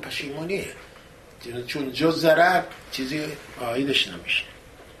ندامت و پشیمونیه، چون جز ضرر چیزی عایدش نمیشه.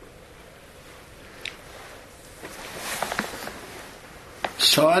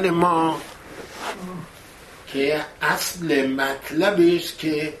 سوال ما که اصل مطلبی است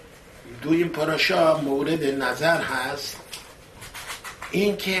که دو این پاراشا مورد نظر هست،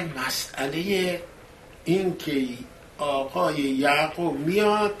 این که مسئله این که آقای یعقوب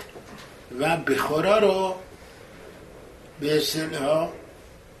میاد و بخورا رو به اصطلاح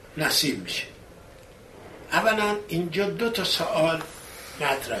نصیب میشه. اولا اینجا 2 سوال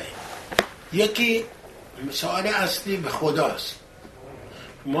مطرحه. یکی سوال اصلی به خداست.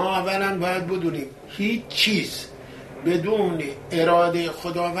 ما اولا باید بدونیم هیچ چیز بدون اراده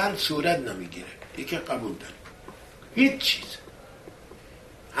خداوند صورت نمیگیره. یکی قبول داریم هیچ چیز.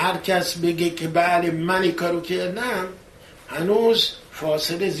 هر کس بگه که بله من این کارو کردم، هنوز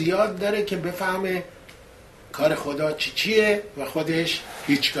فاصله زیاد داره که بفهمه کار خدا چیه و خودش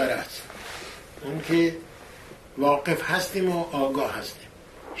هیچ کار است. اون که واقف هستیم و آگاه هستیم.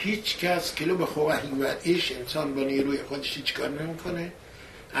 هیچ کس کلو به خواهی و ایش انسان با نیروی خودش هیچ کار نمیکنه.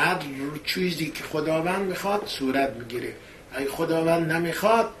 هر چیزی که خداوند میخواد صورت میگیره. اگه خداوند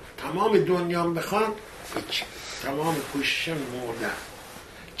نمیخواد، تمام دنیا بخواد، هیچ، تمام کوششم مرده.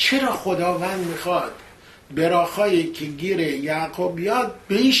 چرا خداوند میخواد براخایی که گیر یعقوب بیاد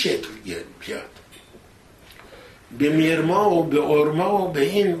به این شکل بیاد؟ به میرما و به ارما و به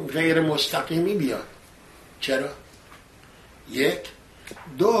این غیر مستقیمی بیاد. چرا؟ 1.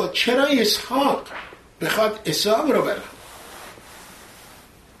 2. چرا اسحاق بخواد عیسی رو بره؟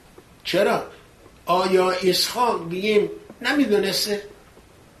 چرا؟ آیا اسحاق بگیم نمیدونسته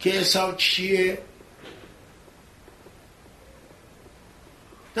که عیسی چیه؟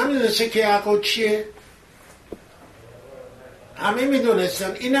 نمیدونسته که یعقوب چیه؟ همه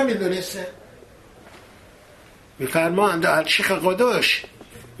میدونستن، این نمیدونسته. میفرماند از شیخ قدوش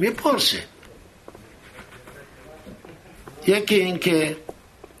میپرسه. یکی این که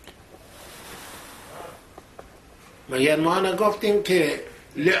مگر ما نگفتیم که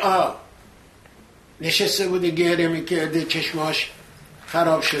لعا نشسته بوده گریه میکرده چشماش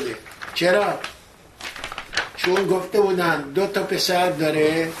خراب شده؟ چرا؟ چون گفته بودن 2 پسر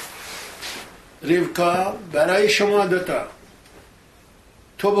داره ریوکا برای شما 2،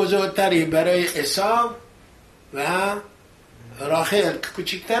 تو بزرگتری برای عیسی و راخل که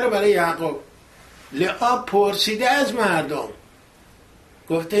کوچکتر برای یعقوب. لعا پرسیده از مردم،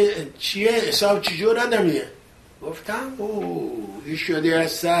 گفته چیه عیسی چجور آدمیه؟ گفتم این شده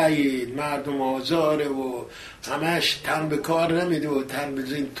از سعید، مردم آزاره و همش تن به کار نمیده و تن به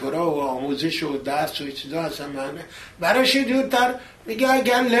زین تورا و آموزش و درس و چیزا هستن. منه براش دورتر میگه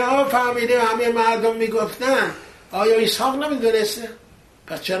اگر لعا فهمیده همه مردم میگفتن، آیا اسحاق نمیدونسته؟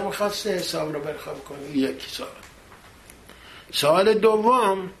 پس چرا میخواسته حساب رو برخواب کنی؟ یکی سوال. سوال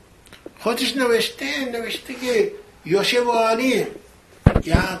دوم خودش نوشته که یوشع والی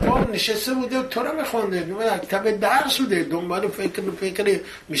یعقوب نشسته بوده تو رو میخونده، مکتب درس بوده، دنبال فکر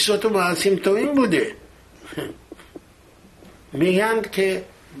میسوت و معصیم تو این بوده. میگن که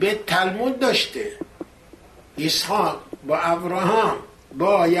به تلمود داشته اسحاق با ابراهام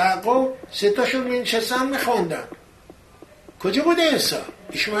با یعقوب 3 تاشون نشستن میخوندن. کجا بوده عیسی؟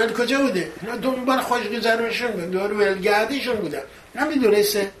 اسماعیل کجا بوده؟ اینا دنبال خوشگذرونشون بودن، دور ولگردیشون بودن.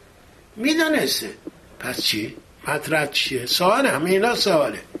 نمیدونسته؟ میدونسته. پس چی؟ مطرح چیه؟ سوال همه اینا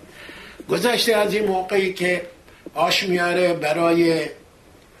سواله. گذشته از این موقعی که آش میاره برای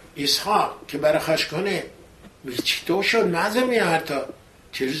اسحاق که برخش کنه، چطور شد مزه میاره تا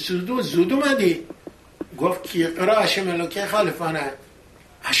چرا زود اومدی؟ گفت که قرا هشم الوکه خالفانه،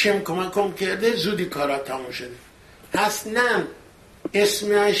 هشم کمکم کرده زودی کارا تموم شده. اصلا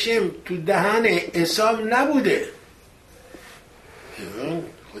اسم هشم تو دهن عیسی نبوده.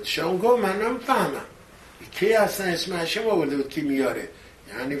 خودشون گفت من نمیفهمم کی اصلا اسم هشم آورده بود کی میاره.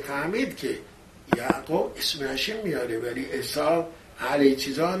 یعنی فهمید که یعقوب اسم هشم میاره ولی عیسی هر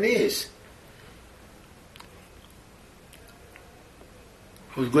چیزا نیست.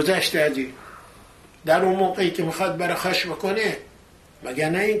 خود گذشته ازی در اون موقعی که میخواد برای خش بکنه، مگر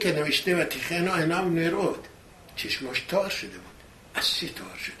نه این که نوشته و تیخینا انام نرود، چشماش تار شده بود، اصلی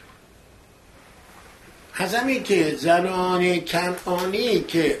تار شده بود. از همین که زنان کنعانی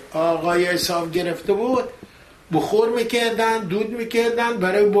که آقای عیسی گرفته بود بخور میکردن، دود میکردن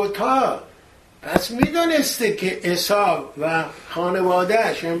برای بت‌ها. پس میدونسته که عیسی و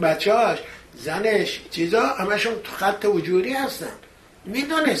خانوادهش، این بچه‌هاش، زنش، چیزا همشون تو خط وجوری هستن.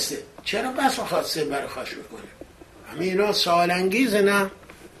 میدونسته. چرا بس خواسته برای خاش بکنه؟ همه اینا سوال انگیزه نه؟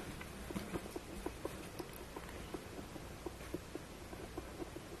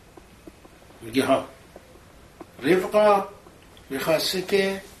 میگه ها رفقا میخواسته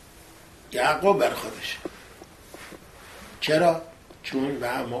که یعقوب بر خودش. چرا؟ چون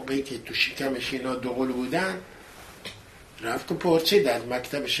به موقعی که تو شکمش اینا دوقل بودن رفت و پرسید از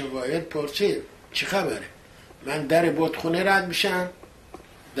مکتبش واید، پرسید چه خبره؟ من در بتخونه رد میشم،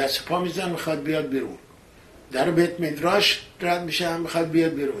 دست پا میزن میخواد بیاد بیرون، در بیت مدراش رد میشم میخواد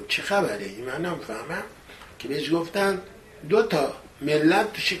بیاد بیرون، چه خبره؟ این من نمیفهمم. که بهش گفتن 2 تا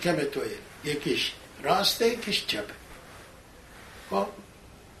ملت تو شکم توه، یکیش راسته یکیش چپه. خب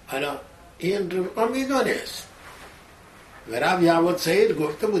حالا این رو میدونست و رب یعود سید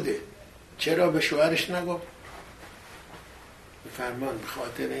گفته بوده، چرا به شوهرش نگفت؟ فرمان به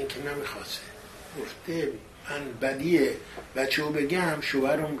خاطر اینکه نمیخواسته، گفته من بدیه بچه رو بگم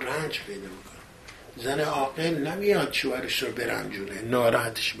شوهرم رنج پیدا میکنه. زن عاقل نمیاد شوهرش رو برنجونه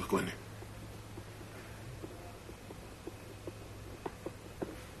ناراحتش بکنه.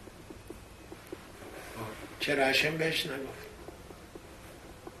 چرا هشم بهش نگفت؟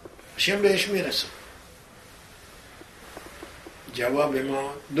 هشم بهش میرسه. جواب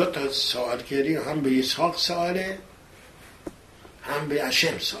ما 2 تا سوال کردی، هم به اسحاق سواله هم به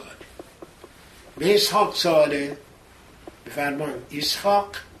هشم سواله. به اسحاق سواله بفرمان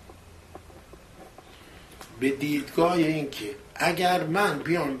اسحاق به دیدگاه این که اگر من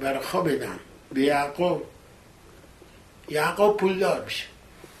بیام برخا بدم به یعقوب پولدار بشه،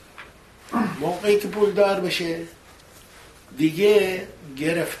 موقعی که پولدار بشه دیگه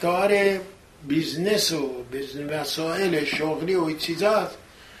گرفتار بیزنس و وسایل شغلی و چیزاست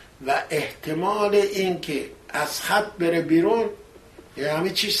و احتمال این که از خط بره بیرون یه همه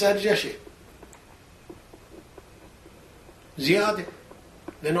چیز سر جاشه زیاده.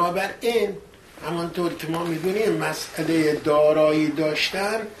 بنابراین همانطور که ما میدونیم مسئله دارایی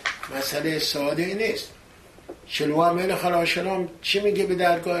داشتن مسئله ساده نیست. شلوه ملک خلاشلام چی میگه به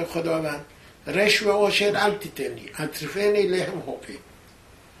درگاه خداوند؟ رشو و عشر التیتنی اطرفینی لهم حقی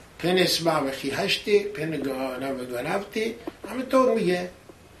پن اسبع و خیهشتی پن گانه و گانفتی. همینطور میگه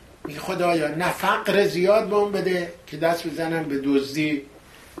خدایا نه فقر زیاد بهم بده که دست بزنم به دزدی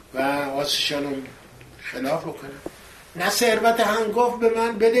و آسشانم خلاف بکنم، نه ثروت هنگفت به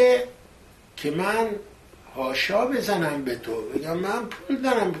من بده که من هاشا بزنم به تو بگم من پول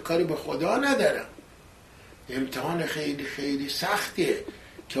دارم کاری به خدا ندارم. امتحان خیلی خیلی سختیه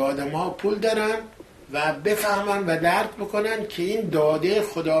که آدم ها پول دارن و بفهمن و درک بکنن که این داده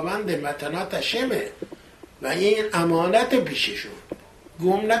خداوند متنات هشمه و این امانت پیششون،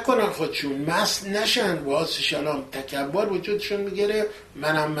 گم نکنن خودشون، مست نشن، واسه شلام تکبر وجودشون میگیره،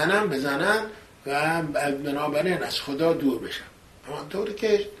 منم بزنن و بنابراین از خدا دور بشن. همانطوری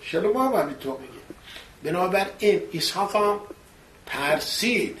که شلوم ها تو میگه. بنابراین اسحاق هم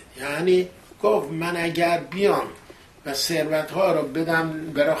ترسید، یعنی گفت من اگر بیام و ثروت ها رو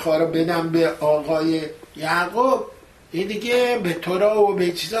بدم برخا رو بدم به آقای یعقوب، این دیگه به تورا و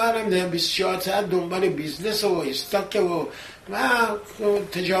به چیزا هم 24 ساعت دنبال بیزنس و استاک و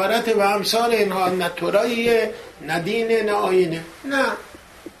تجارت و امثال اینها، نه توراییه نه دینه نه آینه، نه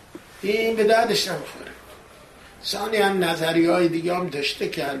این به دردش نمیخوره. ثانی هم نظری های دیگه هم داشته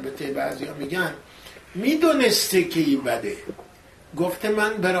که البته بعضی ها میگن میدونسته که این بده، گفته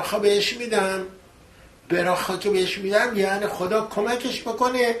من براخا بهش میدم، براخا که بهش میدم یعنی خدا کمکش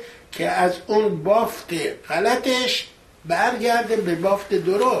بکنه که از اون بافت غلطش برگرده به بافت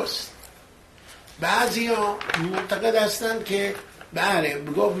درست. بعضی ها معتقد هستن که بله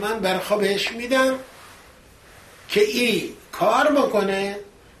گفت من براخا بهش میدم که این کار بکنه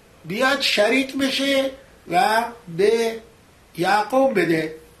بیاد شریک بشه و به یعقوب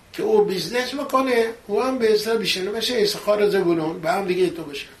بده که او بیزنس بکنه، او هم به اصلا بیشنه بشه اسخار زبونون به هم دیگه تو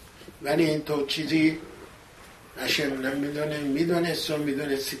بشه. ولی این تو چیزی هشم نمیدونه،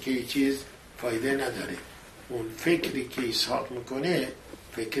 میدونست که این چیز فایده نداره. اون فکری که اسحاق میکنه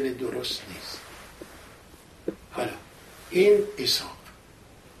فکر درست نیست. حالا این اسحاق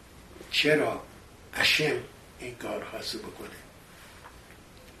چرا هشم این کار خواسته بکنه؟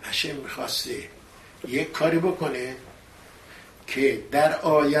 هشم میخواسته یک کاری بکنه که در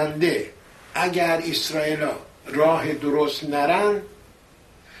آینده اگر اسرائیل راه درست نرن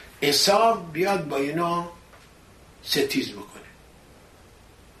عیسی بیاد با اینا ستیز بکنه.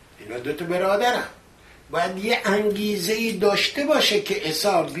 اینا 2 تا برادرن، باید یه انگیزه‌ای داشته باشه که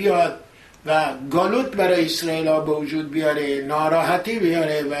عیسی بیاد و گالوت برای اسرائیل به وجود بیاره، ناراحتی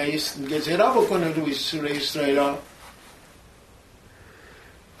بیاره و گزرا بکنه روی اسرائیل.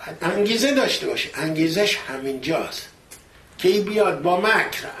 انگیزه داشته باشه. انگیزش همینجاست که ای بیاد با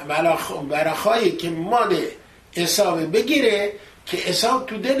مکر براخایی که مال عیسی بگیره که عیسی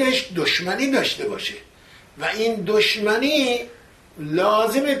تو دلش دشمنی داشته باشه و این دشمنی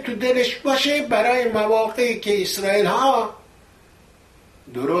لازمه تو دلش باشه برای مواقعی که اسرائیل ها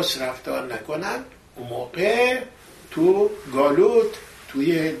درست رفتار نکنن، اون موقع تو گالوت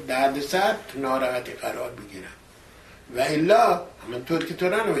توی دردسر تو ناراحتی قرار بگیرن. و الا همونطور که تو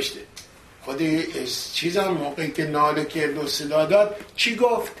را نوشته خود چیز هم موقعی که ناله کرد و صدا داد چی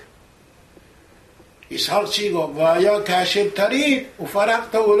گفت؟ اسحاق چی گفت؟ وایا کشف ترید و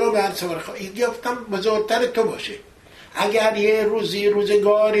فرقت اولو به انصبر. این گفتم بزرگتر تو باشه. اگر یه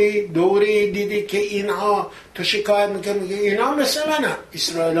روزگاری دوری دیدی که اینها تو شکایت میکنی، میگه اینا مثل منم،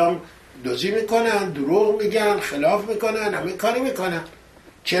 اسرائیل هم دوزی میکنن، دروغ میگن، خلاف میکنن، همه کاری میکنن،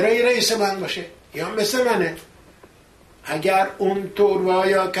 چرا این رئیس من باشه؟ یا مثل منه. اگر اون طور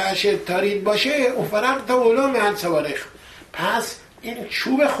وایا کشف ترید باشه اون فرقت اولو به انصبر. پس این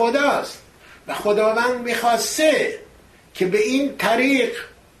چوب خداست و خداوند میخواسته که به این طریق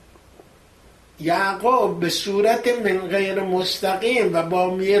یعقوب به صورت من غیر مستقیم و با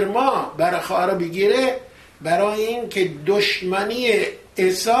میرما برخواه رو بگیره، برای این که دشمنی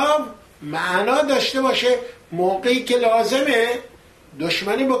عیسی معنا داشته باشه. موقعی که لازمه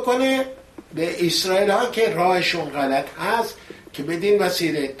دشمنی بکنه به اسرائیل ها که راهشون غلط هست، که بدین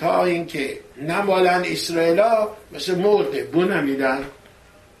وسیله تا اینکه نمالن اسرائیل ها مثل مرده بو نمیدن.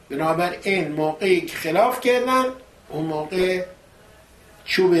 بنابراین موقعی که خلاف کردن اون موقع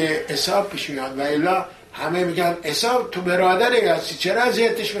چوب عیسی پیش میاد. و الا همه میگن عیسی تو برادری هستی، چرا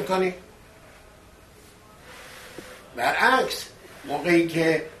اذیتش میکنی؟ برعکس، موقعی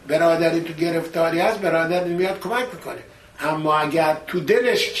که برادری تو گرفتاری هست برادر میاد کمک میکنه. اما اگر تو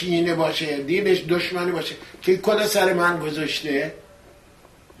دلش کینه باشه، دلش دشمنی باشه که کلا سر من گذاشته،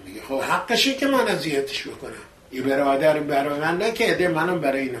 میگه خب حقشه که من اذیتش بکنم، این برادر برای من نکرده، منم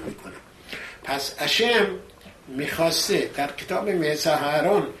برای اینو میکنم. پس اشم میخواسته در کتاب میثاق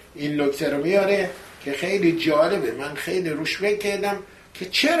هارون این نکته رو میاره که خیلی جالبه. من خیلی روش فکر کردم که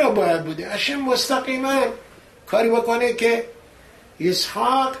چرا باید بوده اشم مستقیما کاری بکنه که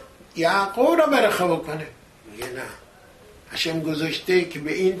اسحاق یعقوب رو برخواه بکنه. میگه نه، اشم گذاشته که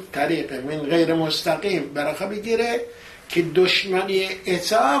به این طریق من غیر مستقیم برخواه بگیره که دشمنی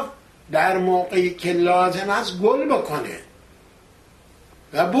عیسی در موقعی که لازم است گل بکنه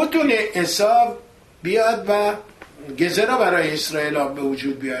و بتونه عیسی بیاد و گزره برای اسرائیل ها به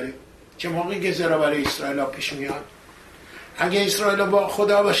وجود بیاره. چه موقعی گزره برای اسرائیل ها پیش میاد؟ اگه اسرائیل ها با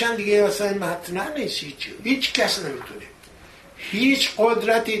خدا باشن دیگه اصلا مطرح نیست، هیچ کس نمیتونه، هیچ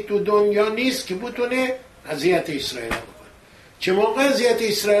قدرتی تو دنیا نیست که بتونه اذیت اسرائیل ها بکنه. چه موقع اذیت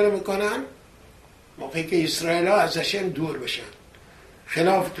اسرائیل میکنن؟ موقعی که اسرائیل ها ازشون دور بشن،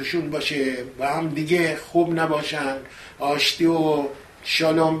 خلاف توشون باشه، با هم دیگه خوب نباشن، آشتی و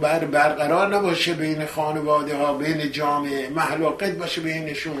شالوم برقرار نباشه بین خانواده ها، بین جامعه، محلوقت باشه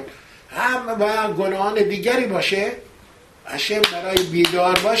بینشون، هم و گناهان دیگری باشه. اشم برای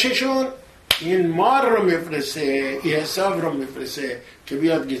بیدار باششون این مار رو میفرسته، این حساب رو میفرسته که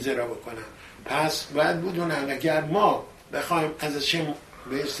بیاد گزره بکنن. پس باید بدونن اگر ما بخوایم از اشم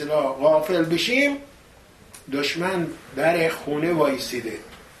به اصطلاح غافل بشیم، دشمن در خونه وایسیده،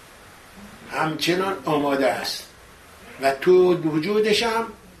 همچنان آماده است و تو وجودش هم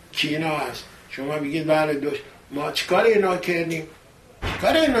کینا هست. شما بگید بله ما چیکار اینا کردیم؟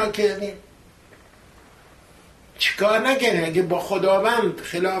 چیکار نکردیم؟ اگه با خداوند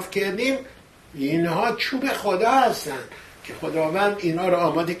خلاف کردیم، اینها چوب خدا هستن که خداوند اینا رو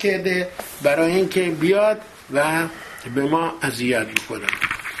آماده کرده برای اینکه بیاد و به ما اذیت بکنه.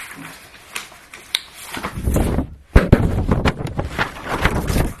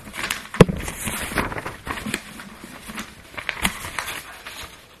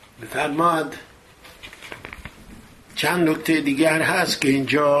 فرماد چند نکته دیگر هست که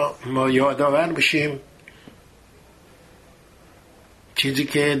اینجا ما یادآور بشیم. چیزی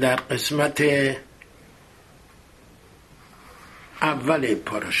که در قسمت اول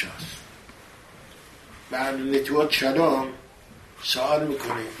پاراشاست، بعد نتوات شلام سوال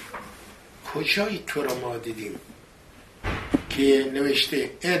میکنه کجایی تو رو ما دیدیم که نوشته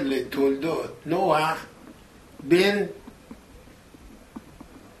تولدات نوح بن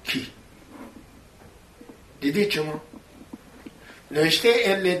کی؟ دیدید شما؟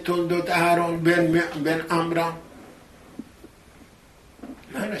 نوشته تولدات هارون بن عمران؟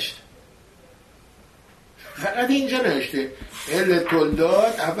 نوشته، فقط اینجا نوشته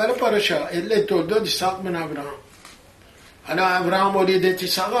تولدات اول پاراشا تولدات اسحاق بن ابراهام. حالا ابراهام ولیدت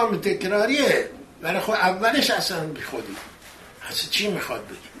اسحاق هم تکراریه، ولی خب اولش اصلا بی خودی اصلا چی میخواد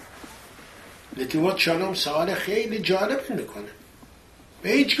بگی؟ نتیوات شالوم سوال خیلی جالب میکنه، به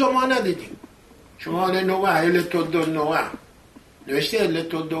هیچ گاه ما ندیدیم. شما حالا نوح تولدات نوح نوشته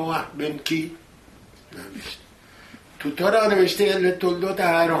تولدات نوح بن کی؟ نوشته. تو تورا نوشته تولدات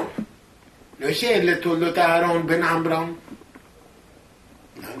هارون، نوشته تولدات هارون بن عمران؟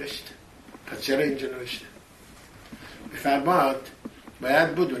 نوشته. پس چرا اینجا نوشته؟ بفرماد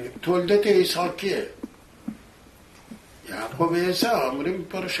باید بدونیم تولدات اسحاق کیه؟ یعقوب عیسی آمریم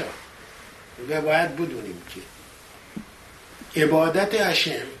پارشا. و باید بدونیم که عبادت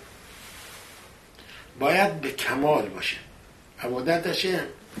اشم باید به کمال باشه، عبادتش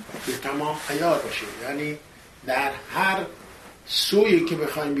به تمام عیار باشه، یعنی در هر سویی که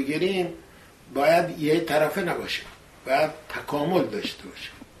بخوایم بگیریم باید یه طرفه نباشه، باید تکامل داشته باشه.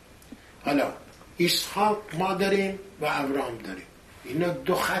 حالا اسحاق ما داریم و ابراهام داریم، اینا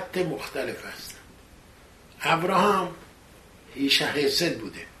دو خط مختلف هستن. ابراهام هیشه حسد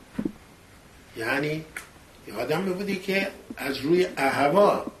بوده، یعنی یه آدمی بودی که از روی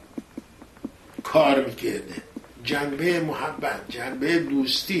اهوا کار میکرده، جنبه محبت، جنبه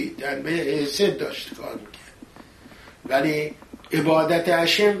دوستی، جنبه حسد داشت کار میکرد. ولی عبادت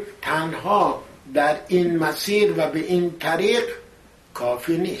هشم تنها در این مسیر و به این طریق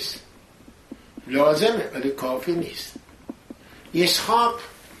کافی نیست، لازمه ولی کافی نیست. اسحاق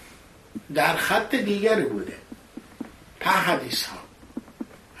در خط دیگری بوده، پهد اسحاق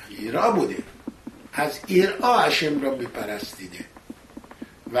ایرا بوده، از ایرا هشم را میپرستیده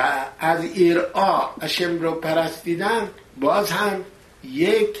و از ایرا هشم را پرستیدن باز هم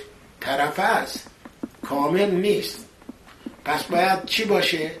یک طرفه است، کامل نیست. پس باید چی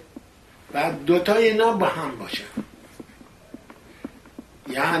باشه؟ باید دوتا اینا با هم باشه،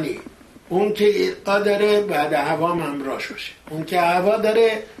 یعنی اون که ایرا داره باید هوا هم همراهش باشه، اون که هوا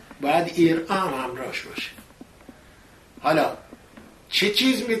داره باید ایرا هم همراهش باشه. حالا چه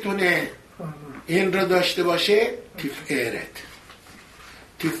چیز میتونه این رو داشته باشه؟ تفعیرت.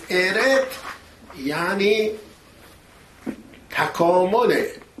 تفعیرت یعنی تکامل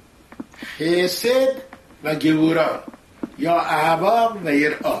حسد و گورا یا احباب و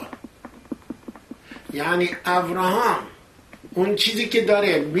ایرا. یعنی ابراهام اون چیزی که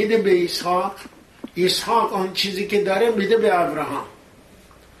داره میده به اسحاق، اسحاق اون چیزی که داره میده به ابراهام.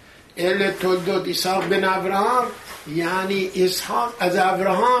 تولدوت اسحاق بن ابراهام، یعنی اسحاق از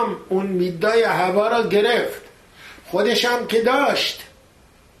ابراهام اون میدای هوا را گرفت، خودش هم که داشت،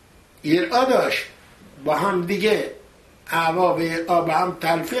 ایرا داشت، با هم دیگه هوا و ایرا با هم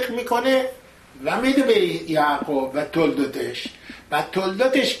تلفیق میکنه و میده به یعقوب و تولدوتش. و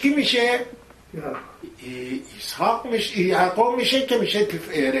تولدوتش کی میشه؟ اسحاق میشه، یعقوب میشه که میشه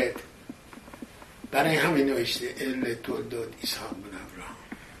تفعیرت. برای همین نوشته تولدوت اسحاق بن ابراهام.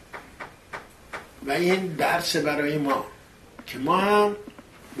 و این درس برای ما که ما هم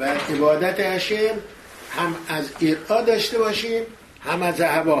بر عبادت هشم هم از ایرا داشته باشیم هم از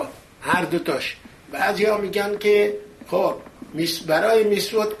هوا، هر دوتاش. بعضی ها میگن که خب برای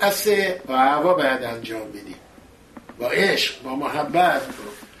میسود اسه و هوا باید انجام بدیم، با عشق، با محبت.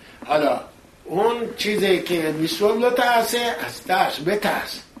 حالا اون چیزی که میسود لطعسه از ترس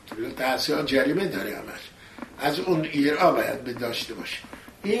بترس، لطعسه ها جریمه داره همش، از اون ایرا باید داشته باشه.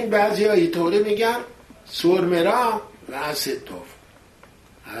 این بعضی ها اینطوری میگن سرمرا و اسد توف،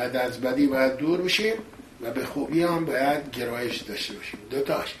 باید از بدی باید دور بشیم و به خوبی هم باید گرایش داشته باشیم،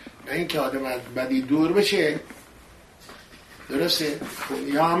 دوتاش. نه اینکه آدم از بدی دور بشه، درسته،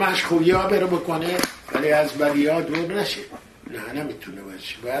 یا همش خوبی ها بره بکنه ولی از بدی ها دور نشه، نه نمیتونه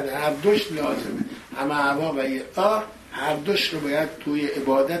باشه. باید هر دوش لازمه، همه هوا و ایرا هر دوش رو باید توی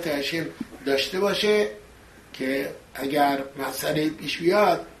عبادت هشم داشته باشه که اگر مسئله پیش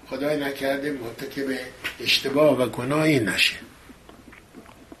بیاد خدای نکرده مرتکب اشتباه و گناهی نشه.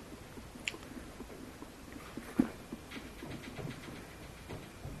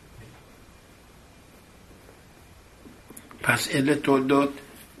 پس تولدوت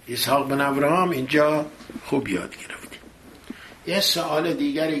اسحاق بن ابراهام اینجا خوب یاد گرفتیم. یه سوال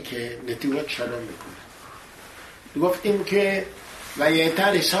دیگری که نتیوت شلون میکنه، گفتیم که و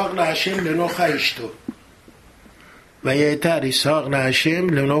یعتر اسحاق لهشم لنوخ هشتو، و یعتر اسحاق لهشم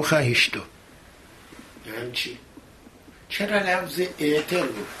لنوخ هشتو، یعنی چی؟ چرا لفظ اعتر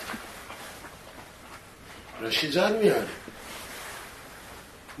گفت؟ راشیزان میاره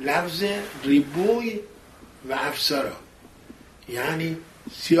لفظ ریبوی و افسارا، یعنی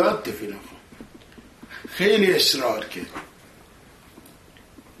زیاد تفیل آخون، خیلی اصرار کرد.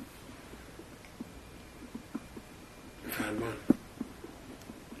 فرمان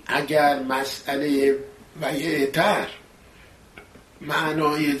اگر مسئله و یعتر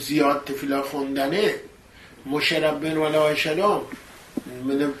معنای زیاد تفیل خوندنه، مشرب بن ولای شلام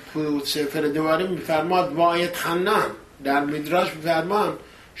من سفر دواره میفرماد واید خنان، در مدراش میفرمان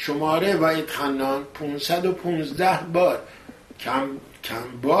شماره واید خنان 515 بار، کم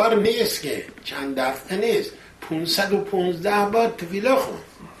بار نیست که، چند دفعه نیست، 515 بار تفیلا خون.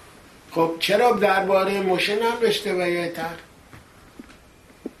 خب چرا درباره مشه نوشته و یعتر؟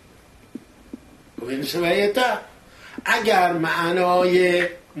 خب این و یعتر اگر معنای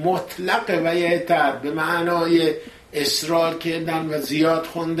مطلق و یعتر به معنای اصرار کردن و زیاد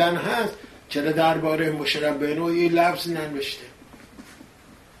خوندن هست، چرا درباره مشرب بنوی لفظ ننوشته؟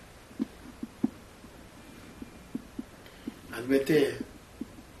 البته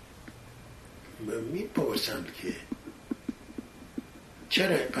میپرسم که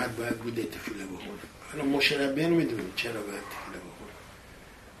چرا اینقدر باید بوده تفیله بخونه؟ حالا مشربین میدونیم چرا باید تفیله بخونه.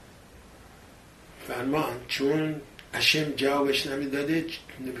 فرمان چون اشم جوابش نمیداده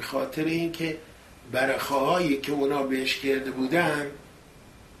به خاطر این که برخواهایی که اونا بهش کرده بودن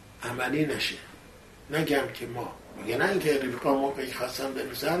عملی نشه. نگم که ما میگه نه اینکه رفقا موقعی خواستن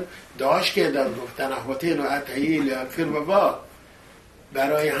بنویسن داشت کردن گفتن احواتین و عطهیل الفر و با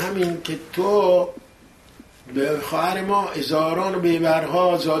برای همین که تو به خواهر ما ازاران و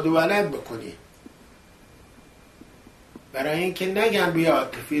بیبرها زاد و ولد بکنی، برای اینکه نگن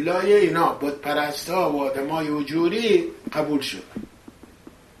بیاد تفیلای اینا بت پرست ها و آدمای وجوری قبول شد.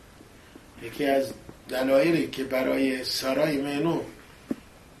 یکی از دلایلی که برای سارای منو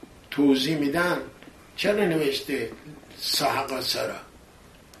توضیح میدن چرا نوشته ساحقا سارا،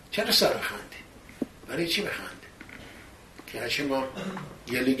 چرا سارا خنده، برای چی بخنده که هشم ما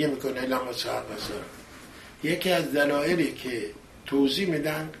گلگی میکنه لما ساحقا سارا. یکی از دلایلی که توضیح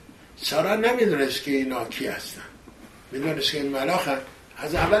میدن سارا نمیدونست که اینا کی هستن، میدونست که این ملاخن.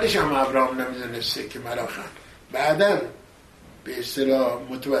 از اولش هم ابراهام نمیدونسته که ملاخن، بعداً به اصطلاح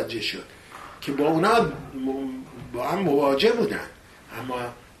متوجه شد که با اونا با هم مواجه بودن، اما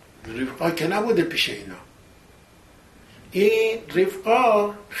رفقا که نبوده پیش اینا. این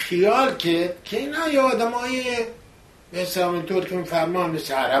رفقا خیال که اینا یه آدم های مثل همینطور که فرمان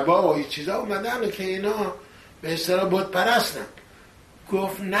مثل عربا و این چیزا اومدن که اینا به اصطلاح بت پرستن.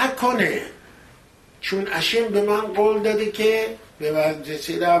 گفت نکنه، چون اشم به من قول داده که به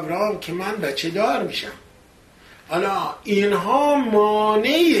وسیله ابراهام که من بچه دار میشم. حالا اینها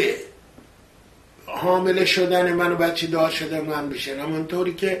مانع حامله شدن من و بچه دار شدن من بشن،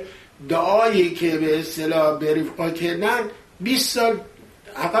 همونطوری که دعایی که به اصطلاح به رفقا کردن 20 سال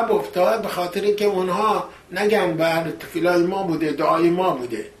عقب افتاد، به خاطر که اونها نگن بر تفیلای ما بوده، دعای ما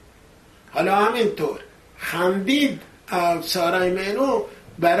بوده. حالا همینطور خندید سارای منو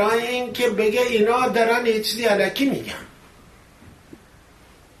برای این که بگه اینا دارن یه چیزی الکی میگن،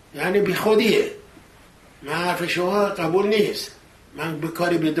 یعنی بی خودیه، من حرف شما قبول نیست، من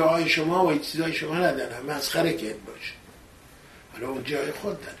بکاری به دعای شما و چیزای شما ندارم، مسخره کرد باشه. حالا اون جای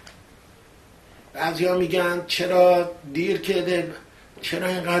خود داره. بعضی ها میگن چرا دیر کرده، چرا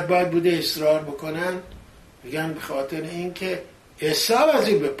اینقدر باید بوده اصرار بکنن؟ میگن به خاطر این که عیسی از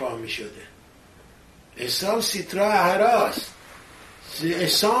این به پا میشده. عیسی سیترا احراست،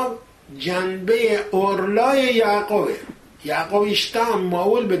 عیسی جنبه اورلای یعقوبه. یعقوب اشتام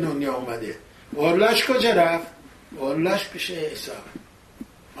ماول به دنیا اومده، اورلاش کجا رفت؟ اورلاش پیش عیسی.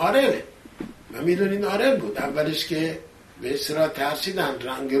 آرله، و میدونین آرل بود. اولش که به اصطلاح ترسیدن،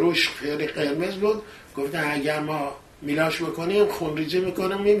 رنگ روش خیلی قرمز بود، گفتن اگر ما میلاش بکنیم خونریزی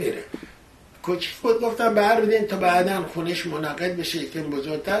میکنه میمیره. کوچیک بود، گفتن بر بدین تا بعداً خونش منعقد بشه که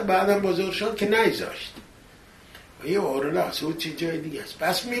بزرگتر، بعداً بزرگ شد که نیذاشت. یه اورلاس او چی جای دیگه است.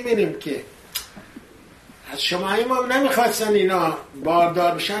 پس میبینیم که از شما ما نمیخواستن اینا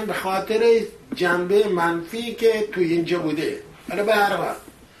باردار بشن به خاطر جنبه منفی که توی اینجا بوده. حالا به هر حال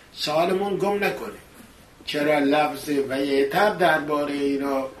سوالمون گم نکنه چرا لفظ ویعتر درباره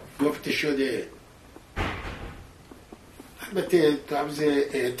اینا گفته شده. البته لفظ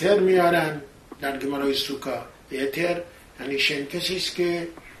اعتر میارن در گمارای سوکا. اعتر یعنی شنکشی است که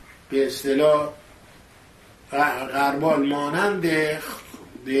به اصطلاح غربال مانند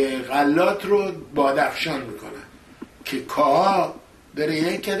به غلات رو بادافشان میکنن که کاها بره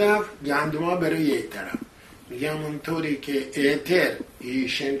یک طرف، گندما بره یک طرف. میگم اونطوری که اعتر این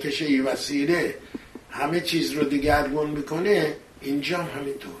شنکش این وسیله همه چیز رو دگرگون میکنه، اینجا هم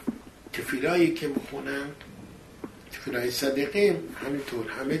همینطور. تفیلایی که بخونن، تفیلای صدقیم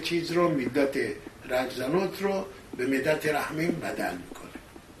همینطور همه چیز رو مدت رجزنوت رو به مدت رحمیم بدل میکنه.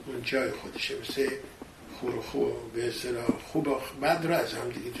 اون جای خودشه، مثل خوب به اصطلاح خوب و بد رو از هم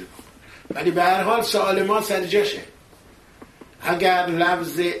دیگه جدا کنه. ولی به هر حال سوال ما سر جاشه. اگر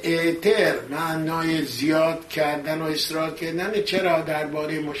لفظ اعتر معنای زیاد کردن و اصرار کردن، چرا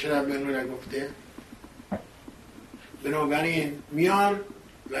درباره مشرب بنو نگفته؟ بنابراین میان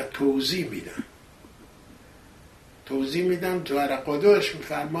و توضیح میدن جوهر قدوش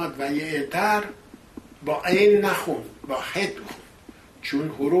میفرماد و یه اعتر با عین نخون، با حد بخون، چون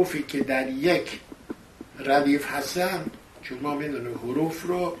حروفی که در یک ردیف هستن، چون ما میدونیم حروف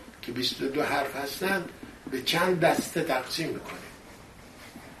رو که 22 حرف هستن به چند دسته تقسیم میکنه.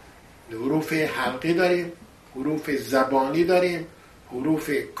 حروف حلقی داریم، حروف زبانی داریم،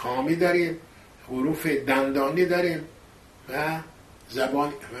 حروف کامی داریم، حروف دندانی داریم و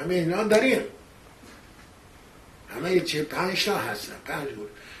زبان، همه اینا داریم. همه چه 5 تا هستن، 5 حروف.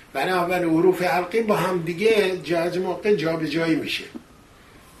 بنابراین حروف حلقی با هم دیگه جاز موقع جا به جایی میشه.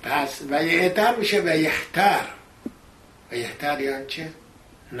 پس و یعتر میشه و یختر. و یختر یعنی چه؟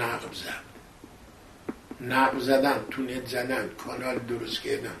 نقب زد، نقب زدن، تونل زدن، کانال درست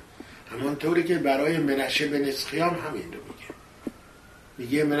کردن. همونطوری که برای منشه بن اسخیام همین رو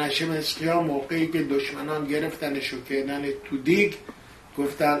میگه منشه بن اسخیام موقعی که دشمنان گرفتنش و کردن تو دیگ،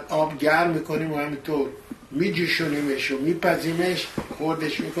 گفتن آب گرم میکنیم و همینطور میجوشونیمش و میپزیمش،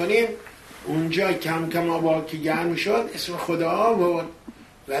 خوردش میکنیم. اونجا کم کم آب که گرم میشد اسم خدا آورد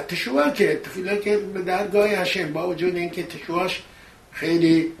و تشوها کرد، تفیلا کرد به درگاه هشم، با وجود اینکه تشوهاش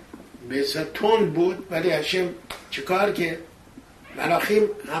خیلی بسیار تند بود، ولی هشم چیکار کرد؟ ملاخیم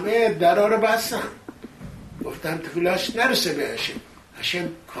همه درها رو بستن، گفتن تفیلاش نرسه به هشم. هشم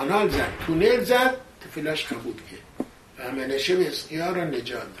کانال زد، تونل زد، تفیلاش قبول کرد و منشه به اسقیا رو نجات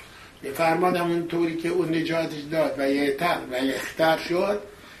داد. میفرماد همون طوری که اون نجاتش داد و یعتر و یختر شد،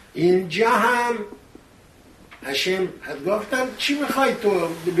 اینجا هم هشم گفتم چی میخوای تو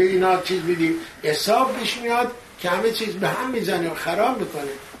به اینا چیز بدی؟ حساب پیش میاد که همه چیز به هم میزنه و خراب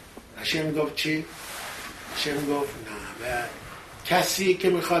میکنه. هشم گفت چی؟ هشم گفت نه، و کسی که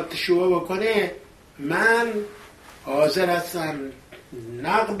میخواد تشوه بکنه من حاضر هستم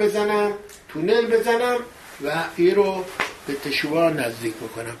نقب بزنم، تونل بزنم و این رو به تشوه نزدیک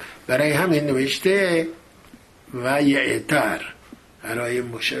بکنم. برای همین نوشته و یعتر برای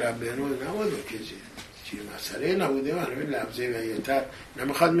مشرب بهنو نبوده که چیه مسئله نبوده و همین لفظه و یعتر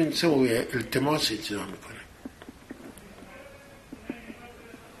نمیخواد منسه و التماس اجرا میکنه.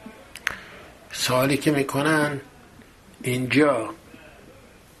 سوالی که میکنن اینجا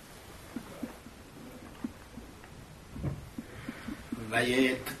و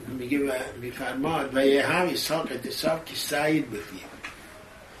یه میگه و میفرماد و یه هم ایسا قدساب که سعید بفیم.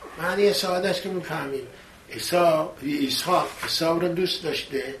 معنی سعادش که میفهمیم ایسا رو دوست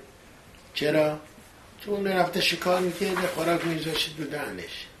داشته. چرا؟ چون رفته شکار میکرده، خوراک میذاشت به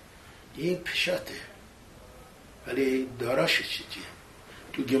دهنش، این پشاته، ولی داراش چیزیه.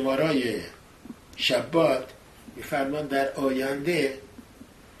 تو گمارای شبات میفرمان در آینده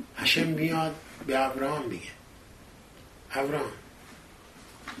هشم میاد به ابراهام میگه ابراهام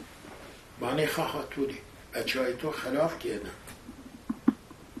بانه خواه توری بچه های تو خلاف کردن.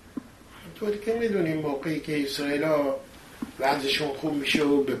 طوری که میدونیم موقعی که اسرائیل ها وضعشون خوب میشه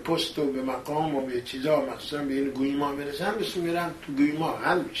و به پست و به مقام و به چیزا مخصوصا به این گویما میرسن، بس میرن تو گویما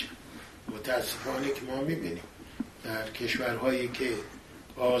حل میشه. متاسفانه که ما میبینیم در کشورهایی که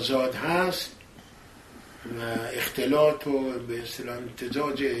آزاد هست و اختلاط و به اصطلاح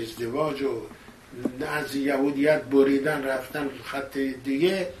امتزاج ازدواج و از یهودیت بریدن رفتن خط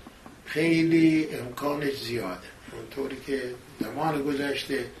دیگه خیلی امکانش زیاده. اونطوری که زمان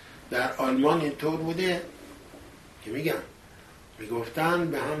گذشته در آلمان اینطور بوده که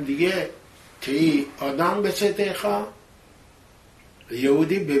میگفتن به هم دیگه که آدم به سته خواه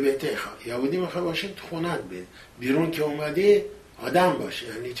یهودی به بته خواه. یهودی میخواه باشه تو خونت بید، بیرون که اومدی آدم باشه.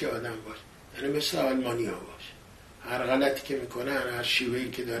 یعنی چه آدم باشه؟ یعنی مثل آلمانی ها باشه. هر غلطی که میکنن، هر شیوهی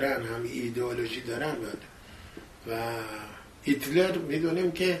که دارن، هم ایدئولوژی دارن. و هیتلر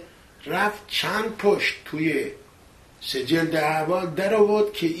میدونیم که رفت چند پشت توی سجل احوال در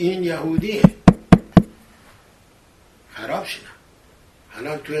آورد که این یهودیه، خراب شدن.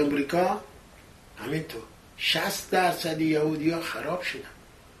 الان توی امریکا همینطور 60% یهودی ها خراب شدن،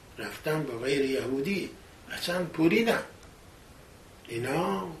 رفتن با غیر یهودی اصلا پوریدن.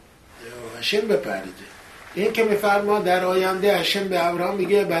 اینا هشم بپرده. این که میفرما در آینده هشم به ابراهام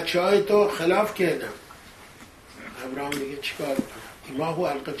میگه بچه های تو خلاف کردن. ابراهام میگه چیکار کنم؟ ایما هو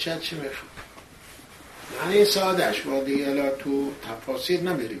القدشت چی میخواد؟ معنی سادش با دیگه تو تفاصیل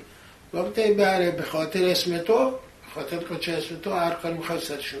نمیریم. گفته بره به خاطر اسم تو، به خاطر قدشه اسم تو هر کار میخواد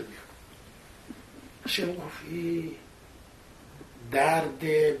سرشون بیام. هشم گفت درد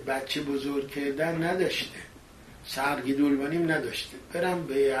بچه بزرگ کردن نداشته، سرگیدولمانیم نداشته، برم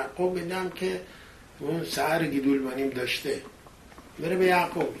به یعقوب بدم که اون سرگیدولمانیم داشته. بره به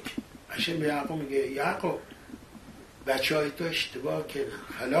یعقوب میگه. هشم به یعقوب میگه یعقوب بچه های تو اشتباه کردن،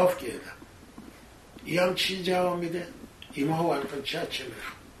 خلاف کردن. این هم چی جواب میده؟ ایما هو القدشت چه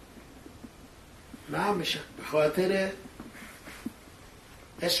میخوام؟ من میشم به خاطر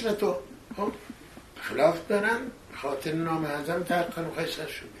اسم تو خلاف دارن، به خاطر نام اعظم ترک کنم خیستر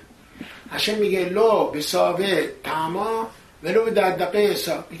شده. هشم میگه لو بسابه تاما ولو در دقیقه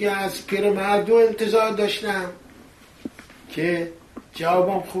حساب. میگه از پیر مردو انتظار داشتم که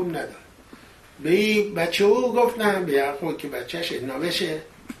جوابم خوب نداد. به این بچه او گفتم به یعقوب که بچهش نوشه،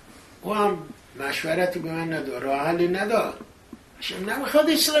 او هم مشورتی به من نداد، راه حلی نداد. هشم نمیخواد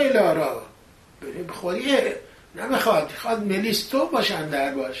اسرائیل ها را بری بخوریه، نمیخواد، خواد ملیستو باشن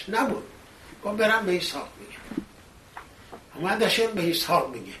در باش، نبود. با برم به اسحاق میگم. اومدشون به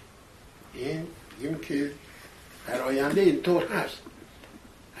اسحاق میگه. این که در آینده اینطور هست.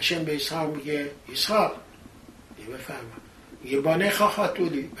 هشم به اسحاق میگه اسحاق بفرما، میگه بانه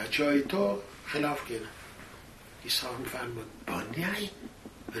خاتولی بچه های تو خلاف کردن. اسحاق میفرماد بانه های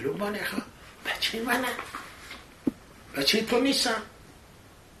ولو بانه خواه بچه منه، بچه تو نیستم.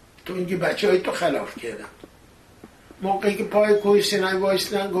 تو میگی بچه های تو خلاف کردن. موقعی که پای کوه سینای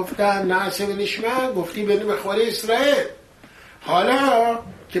وایستن گفتن نه سویلش من، گفتی بریم به خوره اسرائیل. حالا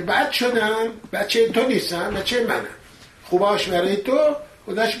که بد شدن بچه تو نیستن، بچه منم. خوباش برای تو،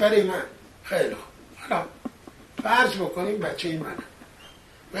 خودش برای من. خیلی خوب. حالا فرض بکنیم بچه منم.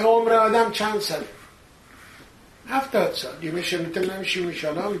 به عمر آدم چند ساله؟ 70 سال. یه میشه نمیشه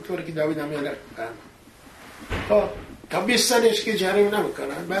میشالا میطوره که داوید هم یه خب تا 20 سالش که جریم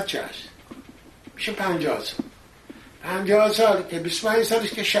نمیکنن بچه هست، میشه 50 سال. 50 سال که 25 سالش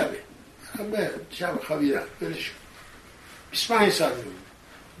که شبه شب خوابیدن بلشون 25 سال میمونه.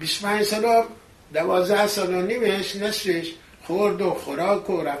 25 سال 12 سال و نیمش نصفش خورد و خوراک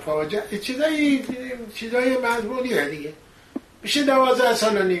و رفاجه چیزای مضمونیه دیگه، میشه 12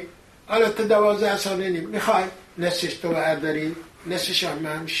 سال و نیم. حالا تا 12 سال و نیم میخوای نصفش تو برداری، نصفش هم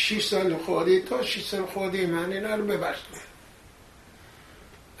من 6 سال خوردی تو 6 سال خوردی من، اینا رو ببخش.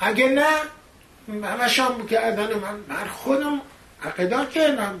 اگه نه همشان کردن من خودم عقیده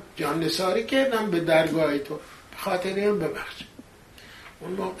کردم، جان نثاری کردم به درگاه تو، به خاطر این ببخش.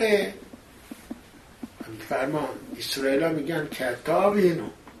 اون موقع فرمان اسرائیل ها میگن کتاب اینو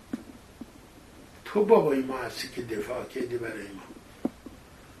تو بابای ما هستی که دفاع کردی برای ما.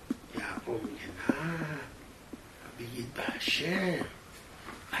 یعقوب میگه نه، بگید بشه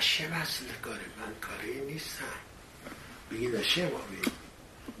اصل کاره، من کاری نیستم. بگید بشه ما بگید.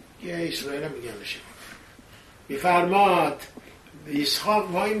 یه اسرائیل ها میگن بشه. میفرماد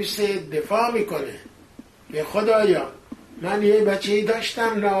اسحاق وای میسته دفاع میکنه، به خدایا من یه بچه‌ای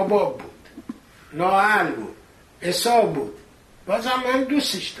داشتم ناباب بود، نااهل بود، عصا بود، بازم من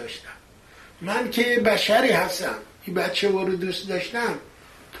دوستش داشتم. من که بشری هستم، این بچه رو دوست داشتم،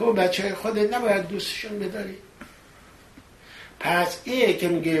 تو بچه خودت نباید دوستشون بداری؟ پس این که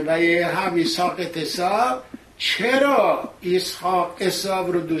میگه و یه هم اسحاق عصا، چرا اسحاق عصا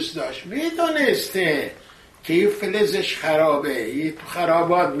رو دوست داشت؟ میدونسته که این فلزش خرابه، این تو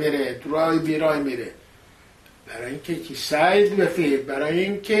خرابات میره، تو راه بیراه میره، برای اینکه سعید بفید، برای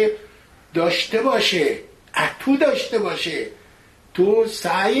اینکه داشته باشه، اتو داشته باشه، تو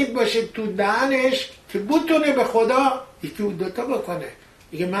سعید باشه تو دهنش که بتونه به خدا یکی او دوتا بکنه.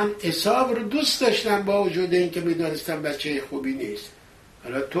 میگه من عصا رو دوست داشتم با وجود این که میدونستم بچه خوبی نیست.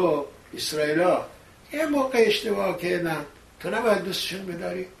 حالا تو اسرائیلا یه موقع اشتباه کردن، تو نباید دوستشون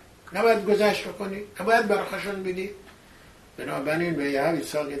بداری، نباید گذشت بکنی، نباید برخشون بدی. بنابراین به یه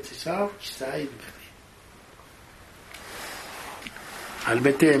اسحاق سعید بدی.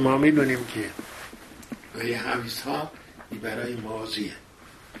 البته ما میدونیم که به یه اسحاق برای ماضیه.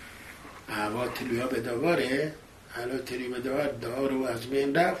 احوا تلویا به دواره، حالا تلی به دوار دارو از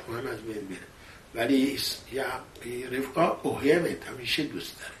بین رفت و هم از بین میره. ولی رفقا اوهیمت همیشه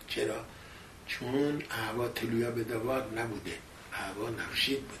دوست داره. چرا؟ چون احوا تلویا به دوار نبوده، احوا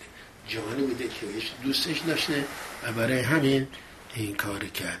نفشید بوده، جانی بوده که دوستش داشته و برای همین این کار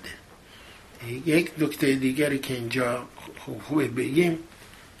کرده. یک نکته دیگری که اینجا خوبه بگیم،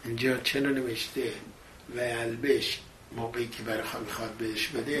 اینجا چرا نوشته و البش موقعی که برای خواهد میخواد بهش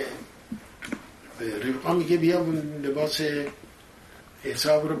بده، رفقا میگه بیا لباس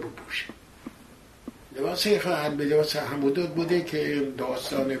حساب رو بپوشه. لباس خواهد به لباس حمودات بوده که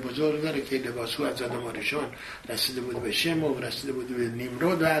داستان بزرگ داره که لباسو از آدمارشان رسیده بوده به شم و رسیده بوده به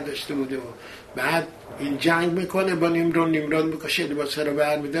نیمرود داشته بوده و بعد این جنگ میکنه با نیمرود میکشه، لباس رو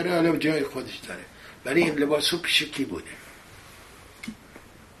بر میداره، حالا جای خودش داره. ولی این لباسو پیش کی بوده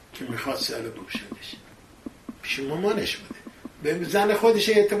که میخواست حالا بپوشندش؟ پیش مامانش بوده. به زن خودش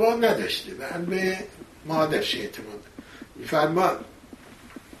اعتماد نداشته، بعد به مادرش اعتماد. میفرماد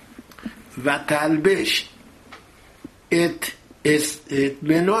و تلبش ات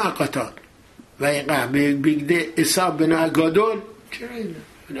بنوع قطان و اینقدر بگده اصاب بنوع گادول. چرا اینه؟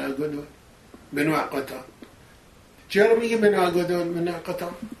 بنوع گادول بنوع قطان. چرا میگه بنوع گادول بنوع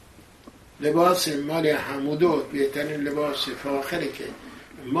قطان؟ لباس مال حمودوت بهترین لباس فاخره که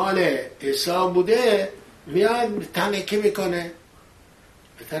مال اصاب بوده، میاد تنکی میکنه،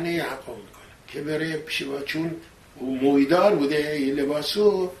 به تنه یعقوب میکنه که بره پیشوا، چون او مویدار بوده. این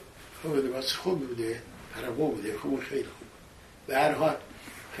لباسو لباس خوب بوده، پرقو بوده، خوب، خیلی خوب. به هر حال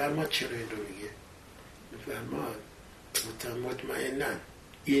فرماد چرا این رو میگه؟ فرماد مطمئنن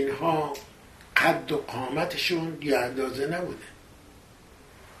اینها قد و قامتشون یه اندازه نبوده.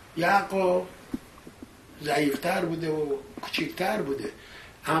 یعقوب ضعیفتر بوده و کوچکتر بوده،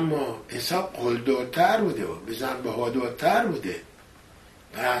 اما عیسی قلدرتر بوده و بزن بهادرتر بوده،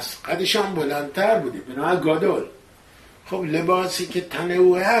 پس قدش هم بلندتر بوده. بنابراین گادول. خب لباسی که تنه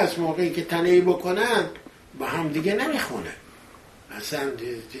او هست موقعی که تنه ای بکنن با هم دیگه نمیخونه، اصلا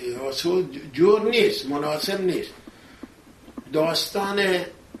اصول جور نیست، مناسب نیست. داستان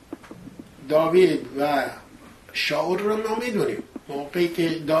داوید و شاول رو ما میدونیم. موقعی که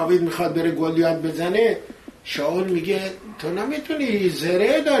داوید میخواد بره گلیات بزنه، شاول میگه تو نمیتونی،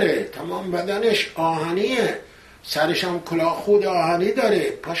 زره داره، تمام بدنش آهنیه، سرش هم کلاه خود آهنی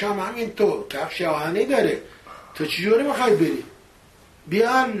داره، پاشم همینطور کفش آهنی داره، تو چجوری میخوای بری؟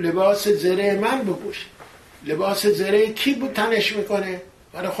 بیا لباس زره من بپوش. لباس زره کی بود تنش میکنه؟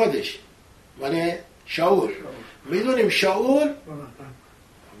 برای خودش، برای شاول. میدونیم شاول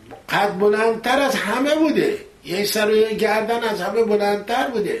قد بلندتر از همه بوده، یه سر و یه گردن از همه بلندتر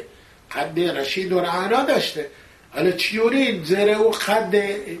بوده، قد رشید و رعنا داشته. حالا چجوری زره و قد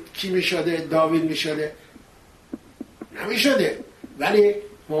کی میشده؟ داوید میشده؟ نمیشده. ولی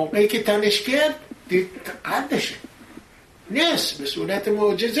موقعی که تنش کرد دید قدشه نیست، به صورت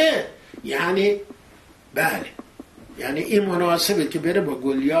معجزه. یعنی بله، یعنی این مناسبه که بره با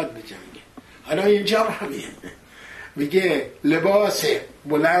گلیات بجنگه. حالا اینجا همین میگه لباس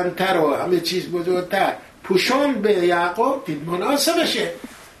بلندتر و همه چیز بزرگتر پوشون به یعقوب دید مناسبشه.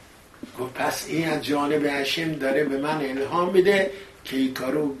 گفت پس این از جانب هشم داره به من الهام میده که این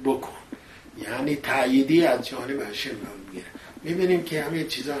کارو بکن، یعنی تأییدی از جانب هشم میگیره. میبینیم که همه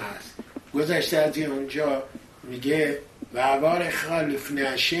چیزا هست. گذشته از اونجا میگه و عبار خال لفن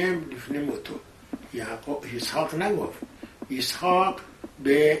هشم لفن موتو. یعقوب اسحاق نگفت، اسحاق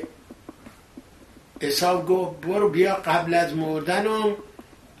به عیسی گفت برو بیا قبل از مردنم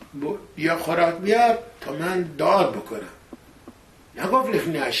بیا خوراک بیار تا من داد بکنم، نگفت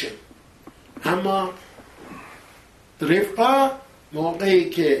لفن هشم. اما رفقا موقعی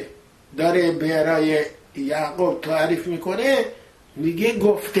که داره برای یعقوب تعریف میکنه میگه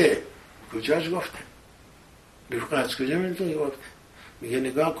گفته. کجاش گفته؟ رفقا از کجا میتونی گفته؟ میگه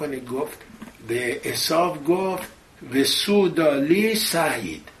نگاه کنی گفت به عیسی گفت و سودالی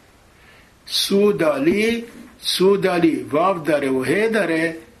سعید. سودالی واو داره و ه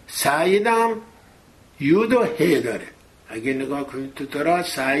داره، سعیدم یود و ه داره. اگه نگاه کنید تو تورات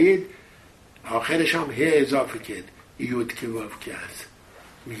سعید آخرش هم ه اضافه کرد، یود که واو که هست.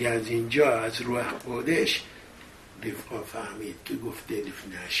 میگه از اینجا از روح خودش رفقا فهمید که گفته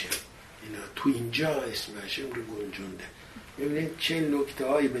لفن هشم. اینا تو اینجا اسم هشم رو گنجونده. ببینید چه نکته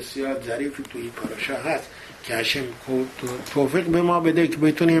های بسیار ظریفی توی پاراشا هست که هشم توفیق به ما بده که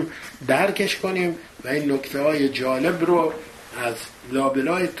بتونیم درکش کنیم و این نکته های جالب رو از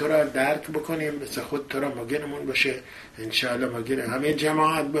لابلای تورا درک بکنیم، مثل خود تورا مگرمون باشه، انشاءالله مگر همه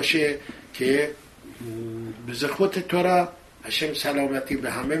جماعت باشه که بز خود تورا هشم سلامتی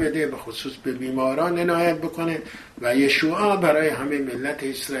به همه بده، به خصوص به بیماران عنایت بکنه و یشوع برای همه ملت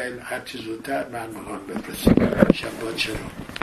اسرائیل هرچی زودتر برنامه بفرسته. شبات شلوم.